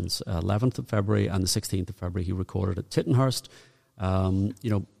sessions, 11th of February and the 16th of February. He recorded at Tittenhurst.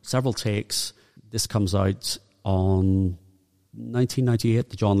 Several takes. This comes out on 1998,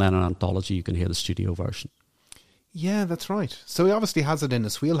 the John Lennon anthology. You can hear the studio version. Yeah, that's right. So he obviously has it in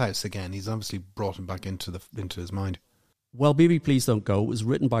his wheelhouse again. He's obviously brought him back into his mind. Well, Baby Please Don't Go was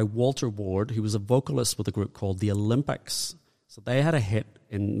written by Walter Ward, who was a vocalist with a group called the Olympics. So they had a hit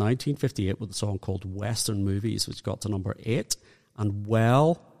in 1958 with a song called Western Movies, which got to number 8, and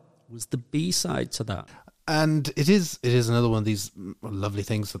Well was the B-side to that. And it is another one of these lovely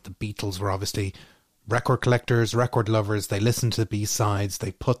things that the Beatles were obviously record collectors, record lovers. They listened to the B-sides.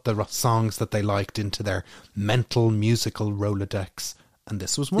 They put the songs that they liked into their mental musical Rolodex. And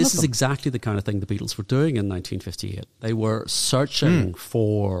this was one of them. This is exactly the kind of thing the Beatles were doing in 1958. They were searching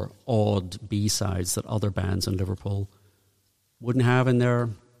for odd B-sides that other bands in Liverpool wouldn't have in their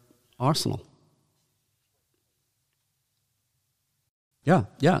arsenal. Yeah.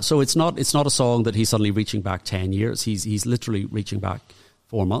 So it's not a song that he's suddenly reaching back 10 years. He's literally reaching back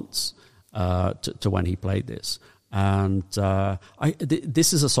 4 months to when he played this. And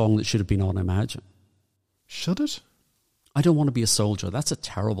this is a song that should have been on Imagine. Should it? I Don't Want to Be a Soldier. That's a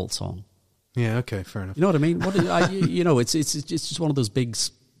terrible song. Yeah. Okay. Fair enough. You know what I mean? It's just one of those big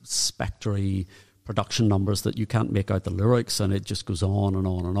spectry production numbers that you can't make out the lyrics, and it just goes on and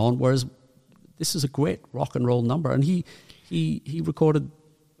on and on. Whereas this is a great rock and roll number, and he recorded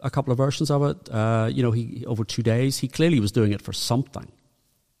a couple of versions of it. He over 2 days. He clearly was doing it for something.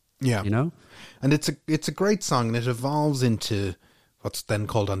 Yeah, and it's a great song, and it evolves into what's then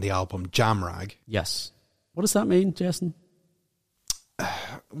called on the album Jamrag. Yes. What does that mean, Jason?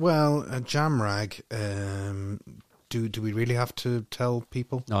 Well, a Jamrag. Do we really have to tell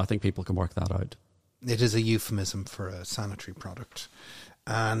people? No, I think people can work that out. It is a euphemism for a sanitary product,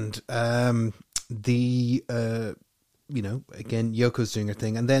 and again, Yoko's doing her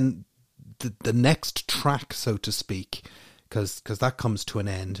thing, and then the next track, so to speak, because that comes to an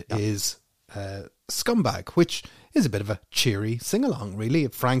end, is Scumbag, which is a bit of a cheery sing-along, really.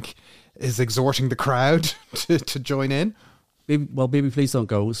 Frank is exhorting the crowd to join in. Baby Please Don't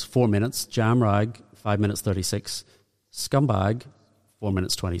Go is 4 minutes. Jamrag, 5 minutes 36. Scumbag, 4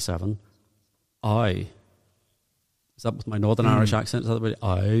 minutes 27. Is that with my Northern Irish accent? Is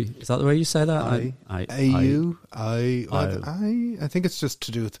that the way you say that? I think it's just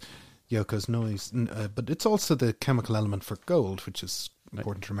to do with Yoko's noise, but it's also the chemical element for gold, which is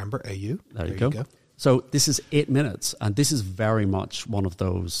important to remember. AU. There you go. So this is 8 minutes, and this is very much one of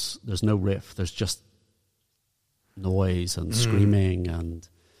those. There's no riff. There's just noise and screaming, and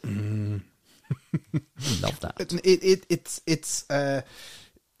love that. It's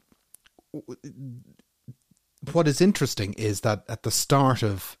what is interesting is that at the start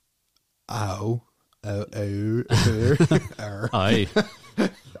of at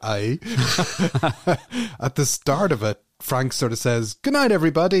the start of it, Frank sort of says, "Good night,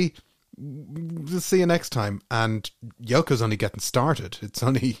 everybody. We'll see you next time." And Yoko's only getting started.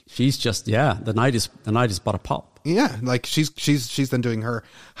 She's just the night is but a pop. Yeah, like she's then doing her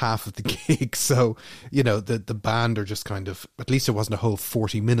half of the gig. So the band are just kind of, at least it wasn't a whole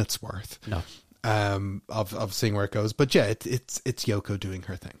 40 minutes worth. No. Of seeing where it goes, but yeah, it's Yoko doing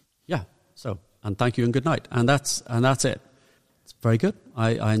her thing. Yeah. So, and thank you and good night, and that's it. It's very good.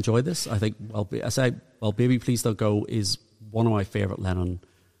 I enjoy this. I think Baby Please Don't Go is one of my favorite Lennon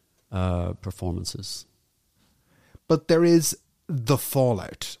performances. But there is the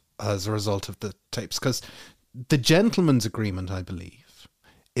fallout as a result of the tapes, because the gentleman's agreement, I believe,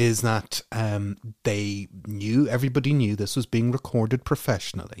 is that everybody knew this was being recorded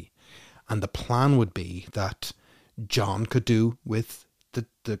professionally. And the plan would be that John could do with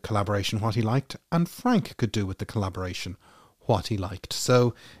the collaboration what he liked, and Frank could do with the collaboration what he liked.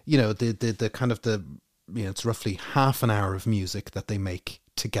 So, the kind of it's roughly half an hour of music that they make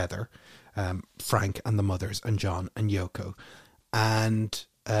together. Frank and the Mothers and John and Yoko. And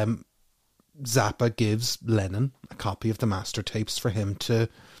Zappa gives Lennon a copy of the master tapes for him to,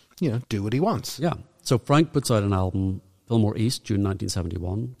 do what he wants. Yeah. So Frank puts out an album, Fillmore East, June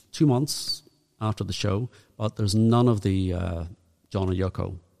 1971, 2 months after the show, but there's none of the John and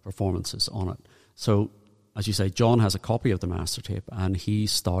Yoko performances on it. So, as you say, John has a copy of the master tape, and he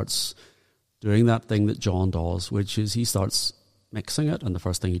starts doing that thing that John does, which is he starts mixing it, and the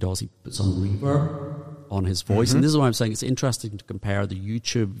first thing he does, he puts on reverb on his voice. Mm-hmm. And this is why I'm saying it's interesting to compare the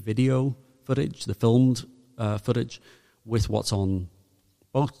YouTube video footage, the filmed footage, with what's on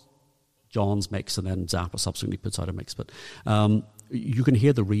both John's mix and then Zappa subsequently puts out a mix. But you can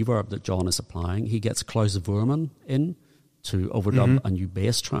hear the reverb that John is applying. He gets Klaus Wurman in to overdub a new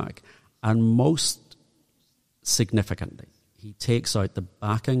bass track. And most significantly, he takes out the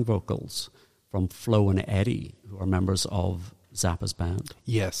backing vocals from Flo and Eddie, who are members of Zappa's band.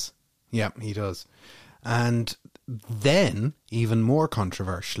 Yes. Yeah, he does. And then, even more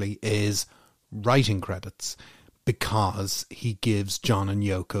controversially, is writing credits, because he gives John and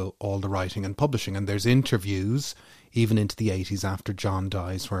Yoko all the writing and publishing. And there's interviews, even into the 80s after John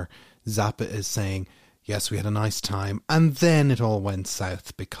dies, where Zappa is saying, yes, we had a nice time. And then it all went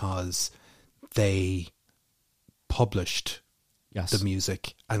south because they published the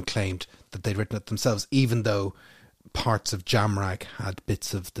music and claimed that they'd written it themselves, even though parts of Jamrag had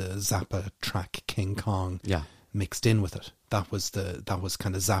bits of the Zappa track King Kong mixed in with it. That was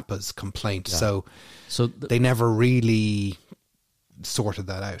kind of Zappa's complaint. So they never really sorted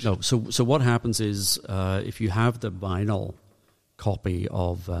that out. No. So what happens is if you have the vinyl copy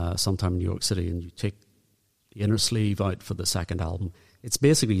of Sometime in New York City and you take the inner sleeve out for the second album, it's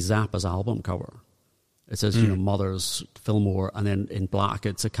basically Zappa's album cover. It says, Mothers, Fillmore, and then in black,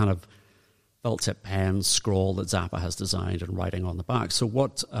 it's a kind of felt tip pen scroll that Zappa has designed and writing on the back. So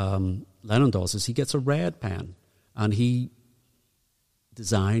what Lennon does is he gets a red pen and he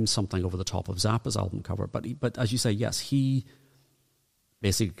designs something over the top of Zappa's album cover. But as you say, yes, he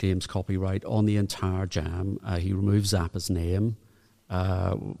basically claims copyright on the entire jam. He removes Zappa's name.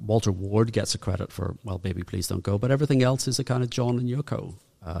 Walter Ward gets a credit for, well, Baby Please Don't Go, but everything else is a kind of John and Yoko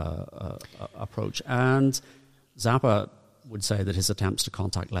approach. And Zappa would say that his attempts to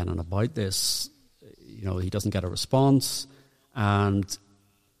contact Lennon about this, he doesn't get a response. And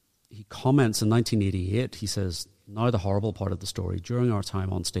he comments in 1988, he says, now the horrible part of the story, during our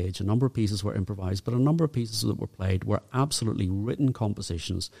time on stage, a number of pieces were improvised, but a number of pieces that were played were absolutely written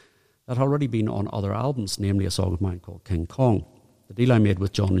compositions that had already been on other albums, namely a song of mine called King Kong. The deal I made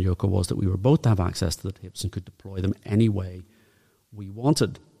with John and Yoko was that we were both to have access to the tapes and could deploy them any way we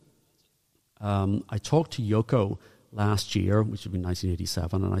wanted. I talked to Yoko last year, which would be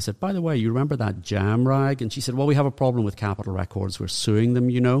 1987, and I said, by the way, you remember that Jam Rag? And she said, well, we have a problem with Capitol Records. We're suing them,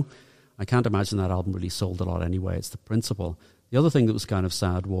 I can't imagine that album really sold a lot anyway. It's the principle. The other thing that was kind of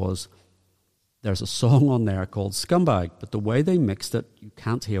sad was there's a song on there called Scumbag, but the way they mixed it, you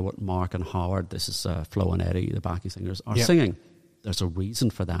can't hear what Mark and Howard, this is Flo and Eddie, the backing singers, are singing. There's a reason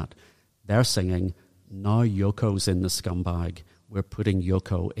for that. They're singing, now Yoko's in the scumbag, we're putting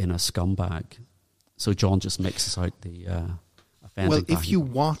Yoko in a scumbag. So John just mixes out the offending. Well, if you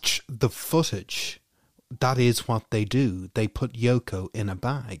watch the footage, that is what they do. They put Yoko in a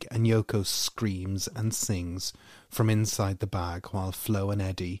bag, and Yoko screams and sings from inside the bag while Flo and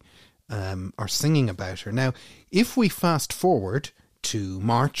Eddie are singing about her. Now, if we fast forward to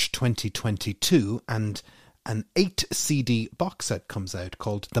March 2022 and an 8-CD box set comes out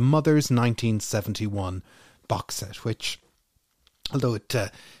called The Mothers 1971 box set, which, although it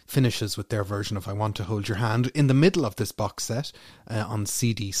finishes with their version of I Want to Hold Your Hand, in the middle of this box set on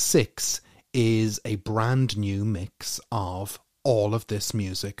CD 6 is a brand new mix of all of this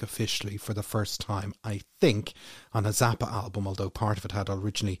music officially for the first time, I think, on a Zappa album, although part of it had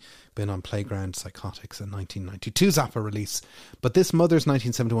originally been on Playground Psychotics, a 1992 Zappa release. But this Mother's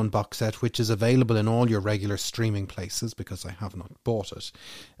 1971 box set, which is available in all your regular streaming places, because I have not bought it,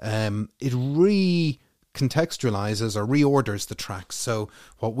 it contextualizes or reorders the tracks. So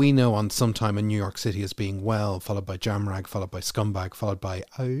what we know on Sometime in New York City as being Well, followed by Jamrag, followed by Scumbag, followed by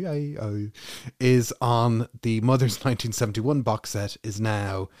Oh, is on the Mother's 1971 box set is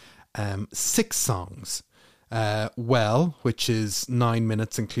now 6 songs. Well, which is 9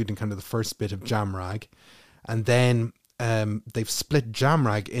 minutes, including kind of the first bit of Jamrag. And then they've split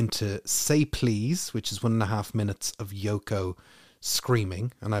Jamrag into Say Please, which is 1.5 minutes of Yoko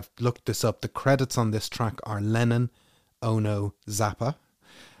screaming, and I've looked this up. The credits on this track are Lennon, Ono, Zappa,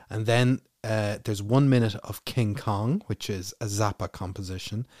 and then there's 1 minute of King Kong, which is a Zappa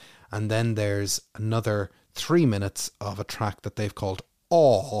composition, and then there's another 3 minutes of a track that they've called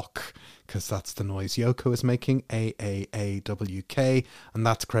awk, because that's the noise Yoko is making, AAAWK, and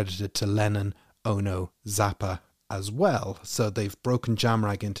that's credited to Lennon, Ono, Zappa as well. So they've broken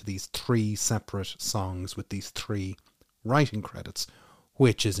Jamrag into these 3 separate songs with these 3 writing credits,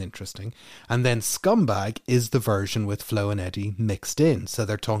 which is interesting. And then Scumbag is the version with Flo and Eddie mixed in. So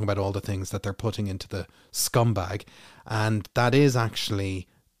they're talking about all the things that they're putting into the Scumbag. And that is actually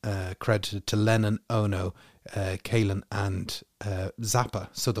credited to Lennon, Ono, Kaelin and Zappa.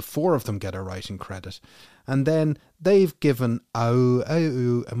 So the 4 of them get a writing credit. And then they've given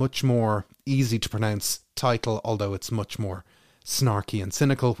a much more easy to pronounce title, although it's much more snarky and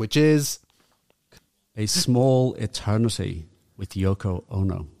cynical, which is A Small Eternity with Yoko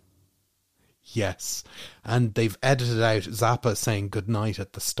Ono. Yes. And they've edited out Zappa saying goodnight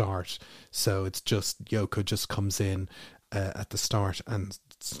at the start. So it's just Yoko just comes in at the start and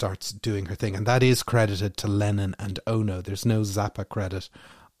starts doing her thing. And that is credited to Lennon and Ono. There's no Zappa credit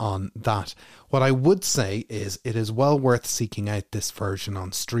on that. What I would say is it is well worth seeking out this version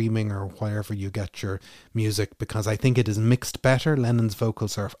on streaming or wherever you get your music, because I think it is mixed better. Lennon's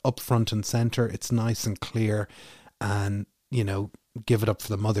vocals are up front and centre. It's nice and clear, and, you know, give it up for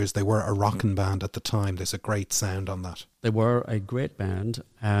the Mothers. They were a rockin' band at the time. There's a great sound on that. They were a great band,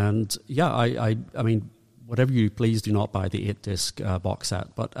 and yeah, I mean, whatever you please do not buy the 8-disc box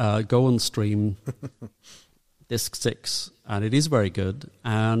set, but go and stream disc 6, and it is very good,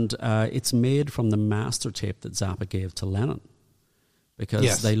 and it's made from the master tape that Zappa gave to Lennon,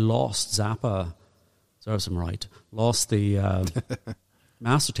 because they lost Zappa, serves him right, lost the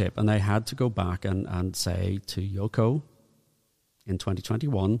master tape, and they had to go back and say to Yoko in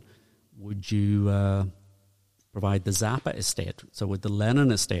 2021, would you provide the Zappa estate? So would the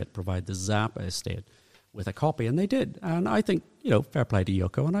Lennon estate provide the Zappa estate with a copy? And they did. And I think, you know, fair play to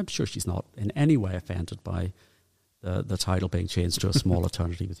Yoko, and I'm sure she's not in any way offended by the title being changed to A Small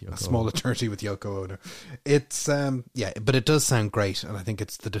Eternity with Yoko. A Small Eternity with Yoko Ono. It's, but it does sound great, and I think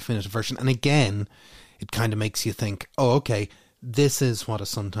it's the definitive version. And again, it kind of makes you think, oh, okay, this is what a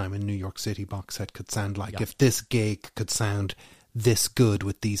Sometime in New York City box set could sound like. Yeah. If this gig could sound this good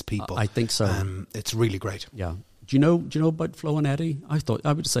with these people. I think so. It's really great. Yeah. Do you know about Flo and Eddie? I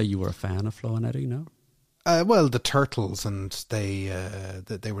would say you were a fan of Flo and Eddie, no? Well, the Turtles, and they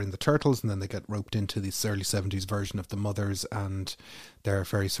were in the Turtles, and then they get roped into this early 70s version of the Mothers, and they're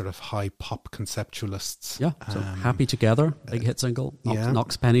very sort of high pop conceptualists. Yeah, so Happy Together, big hit single.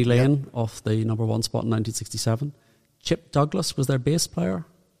 Knox Penny Lane off the number 1 spot in 1967. Chip Douglas was their bass player.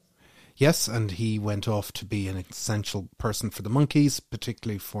 Yes, and he went off to be an essential person for the Monkees,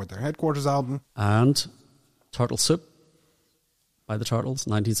 particularly for their Headquarters album. And Turtle Soup by the Turtles,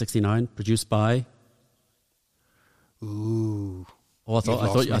 1969, produced by... Ooh. Oh, I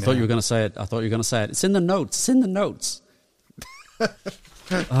thought you were going to say it. It's in the notes. It's in the notes.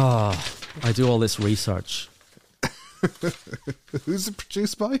 I do all this research. Who's it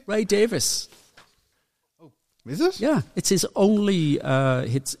produced by? Ray Davis. Oh, is it? Yeah, it's his only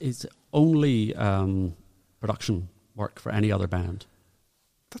production work for any other band.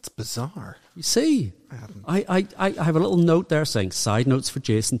 That's bizarre. You see, I have a little note there saying side notes for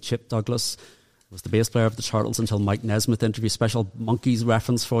Jason. Chip Douglas was the bass player of the Turtles until Mike Nesmith interview. Special Monkees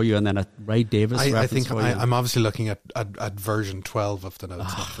reference for you, and then a Ray Davis reference I think for you. I'm obviously looking at version 12 of the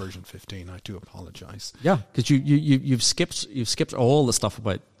notes, not version 15. I do apologise. Yeah, because you've skipped all the stuff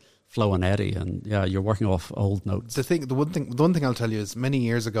about Flo and Eddie, and yeah, you're working off old notes. The one thing I'll tell you is, many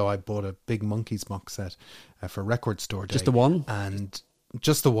years ago I bought a big Monkees box set for Record Store Day. Just the one? And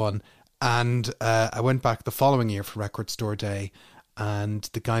just the one. And I went back the following year for Record Store Day, and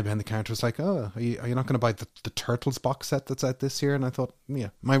the guy behind the counter was like, oh, are you not going to buy the Turtles box set that's out this year? And I thought, yeah,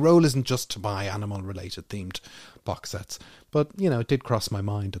 my role isn't just to buy animal-related themed box sets. But, you know, it did cross my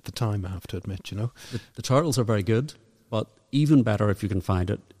mind at the time, I have to admit, you know. The Turtles are very good, but even better, if you can find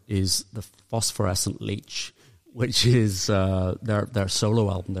it, is the Phosphorescent Leech, which is their solo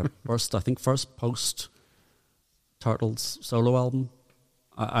album, their first post-Turtles solo album.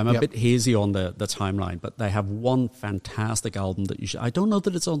 I'm a bit hazy on the timeline, but they have one fantastic album that you should... I don't know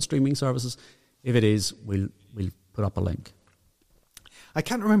that it's on streaming services. If it is, we'll put up a link. I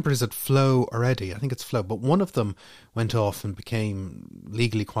can't remember, is it Flo or Eddie? I think it's Flo, but one of them went off and became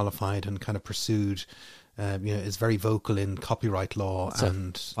legally qualified and kind of pursued, is very vocal in copyright law. It's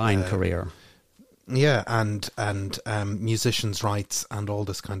and a fine career. Yeah, and musicians' rights and all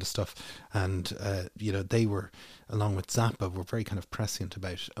this kind of stuff. And, they were, along with Zappa, were very kind of prescient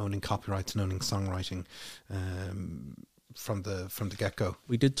about owning copyrights and owning songwriting from the get-go.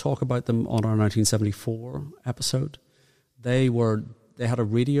 We did talk about them on our 1974 episode. They had a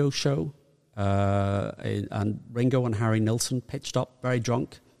radio show and Ringo and Harry Nilsson pitched up very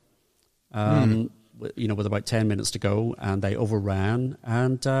drunk, with about 10 minutes to go, and they overran,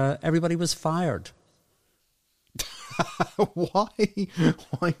 and everybody was fired. Why?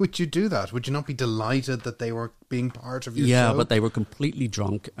 Why would you do that? Would you not be delighted that they were being part of your show? Yeah, but they were completely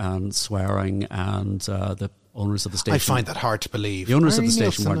drunk and swearing, and the owners of the station... I find that hard to believe. The owners of the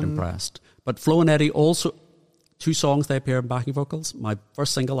station weren't impressed. But Flo and Eddie also... 2 songs they appear in backing vocals. My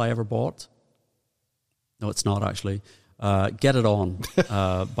first single I ever bought... No, it's not actually. Get It On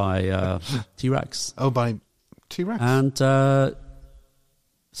by T-Rex. Oh, by T-Rex. And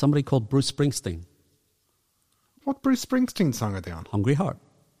somebody called Bruce Springsteen. What Bruce Springsteen song are they on? Hungry Heart.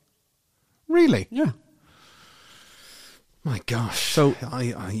 Really? Yeah. My gosh. So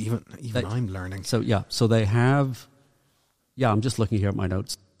I'm learning. So they have... Yeah, I'm just looking here at my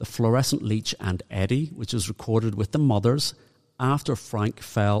notes. The Fluorescent Leech and Eddie, which was recorded with the Mothers after Frank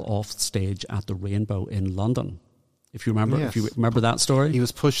fell off stage at the Rainbow in London. If you remember, that story, he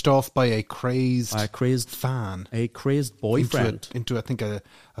was pushed off by a crazed fan, a crazed boyfriend, into I think a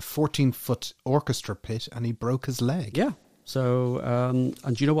 14-foot orchestra pit, and he broke his leg. Yeah. So,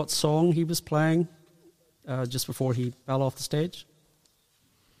 and do you know what song he was playing just before he fell off the stage?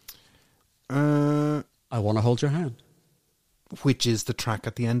 I Want to Hold Your Hand, which is the track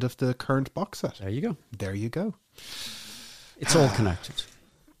at the end of the current box set. There you go. There you go. It's all connected.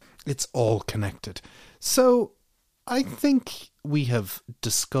 It's all connected. So I think we have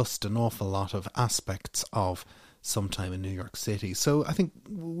discussed an awful lot of aspects of Sometime in New York City. So I think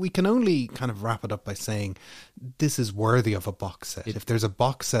we can only kind of wrap it up by saying this is worthy of a box set. If there's a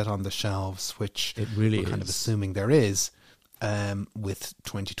box set on the shelves, which it really we're kind of assuming there is, with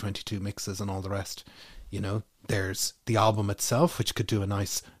 2022 mixes and all the rest, there's the album itself, which could do a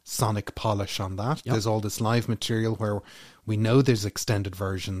nice sonic polish on that. Yep. There's all this live material where we know there's extended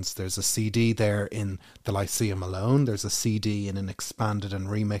versions. There's a CD there in the Lyceum alone. There's a CD in an expanded and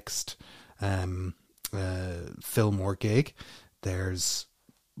remixed Fillmore gig.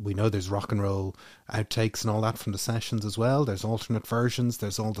 We know there's rock and roll outtakes and all that from the sessions as well. There's alternate versions.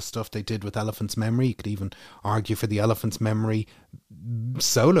 There's all the stuff they did with Elephant's Memory. You could even argue for the Elephant's Memory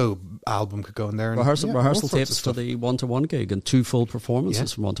solo album could go in there. Rehearsal tapes for the 1-to-1 gig and 2 full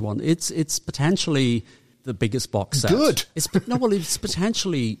performances from 1-to-1. It's potentially the biggest box set. Good. It's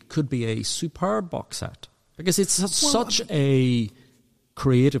potentially could be a superb box set because it's such a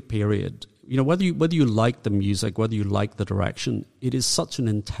creative period. Whether you like the music, whether you like the direction, it is such an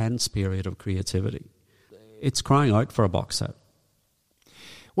intense period of creativity. It's crying out for a box set.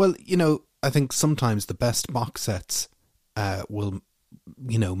 Well, I think sometimes the best box sets will,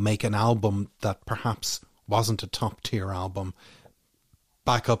 make an album that perhaps wasn't a top tier album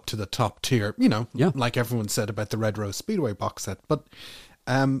back up to the top tier, like everyone said about the Red Rose Speedway box set. But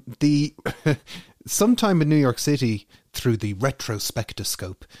the Sometime in New York City, through the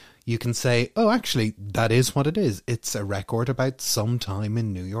retrospectoscope, you can say, oh, actually, that is what it is. It's a record about some time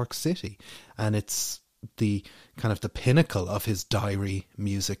in New York City. And it's the kind of the pinnacle of his diary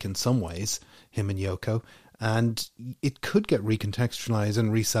music in some ways, him and Yoko. And it could get recontextualized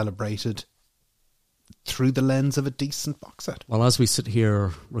and re-celebrated through the lens of a decent box set. Well, as we sit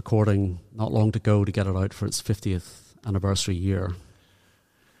here recording not long to go to get it out for its 50th anniversary year.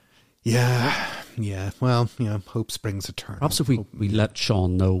 Yeah. Well, hope springs eternal. Perhaps if we let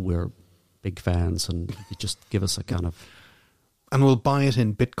Sean know we're big fans and he just give us a kind of... And we'll buy it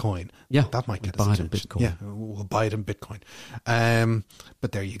in Bitcoin. Yeah. That might get us attention. Buy it in Bitcoin. Yeah, we'll buy it in Bitcoin.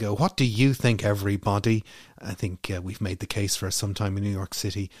 But there you go. What do you think, everybody? I think we've made the case for Sometime in New York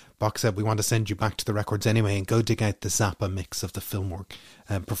City box set. We want to send you back to the records anyway and go dig out the Zappa mix of the Fillmore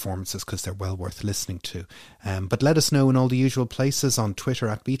performances because they're well worth listening to. But let us know in all the usual places, on Twitter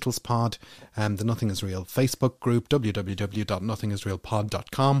at BeatlesPod, the Nothing Is Real Facebook group,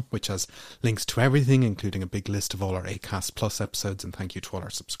 www.nothingisrealpod.com, which has links to everything, including a big list of all our Acast Plus episodes. And thank you to all our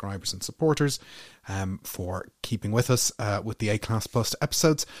subscribers and supporters for keeping with us with the Acast Plus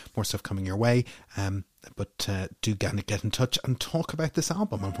episodes. More stuff coming your way. But do get in touch and talk about this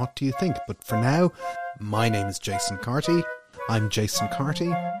album and what do you think. But for now, my name is Jason Carty. I'm Jason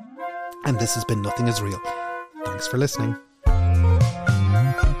Carty, and this has been Nothing Is Real. Thanks for listening.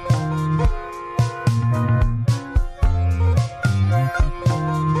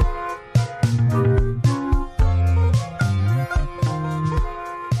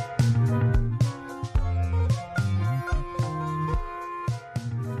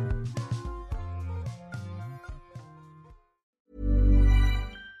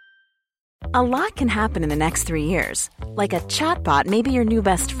 A lot can happen in the next 3 years. Like a chatbot may be your new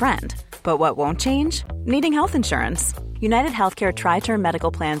best friend. But what won't change? Needing health insurance. United Healthcare Tri-Term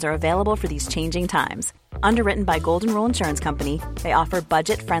Medical Plans are available for these changing times. Underwritten by Golden Rule Insurance Company, they offer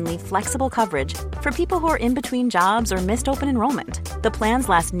budget-friendly, flexible coverage for people who are in between jobs or missed open enrollment. The plans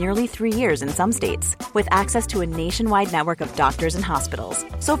last nearly 3 years in some states, with access to a nationwide network of doctors and hospitals.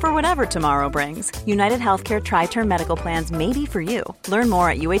 So for whatever tomorrow brings, United Healthcare Tri-Term Medical Plans may be for you. Learn more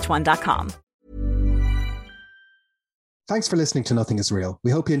at uh1.com. Thanks for listening to Nothing Is Real.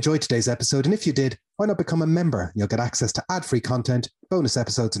 We hope you enjoyed today's episode, and if you did, why not become a member? You'll get access to ad-free content, bonus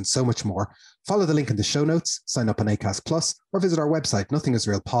episodes, and so much more. Follow the link in the show notes, sign up on Acast Plus, or visit our website,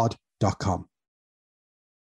 nothingisrealpod.com.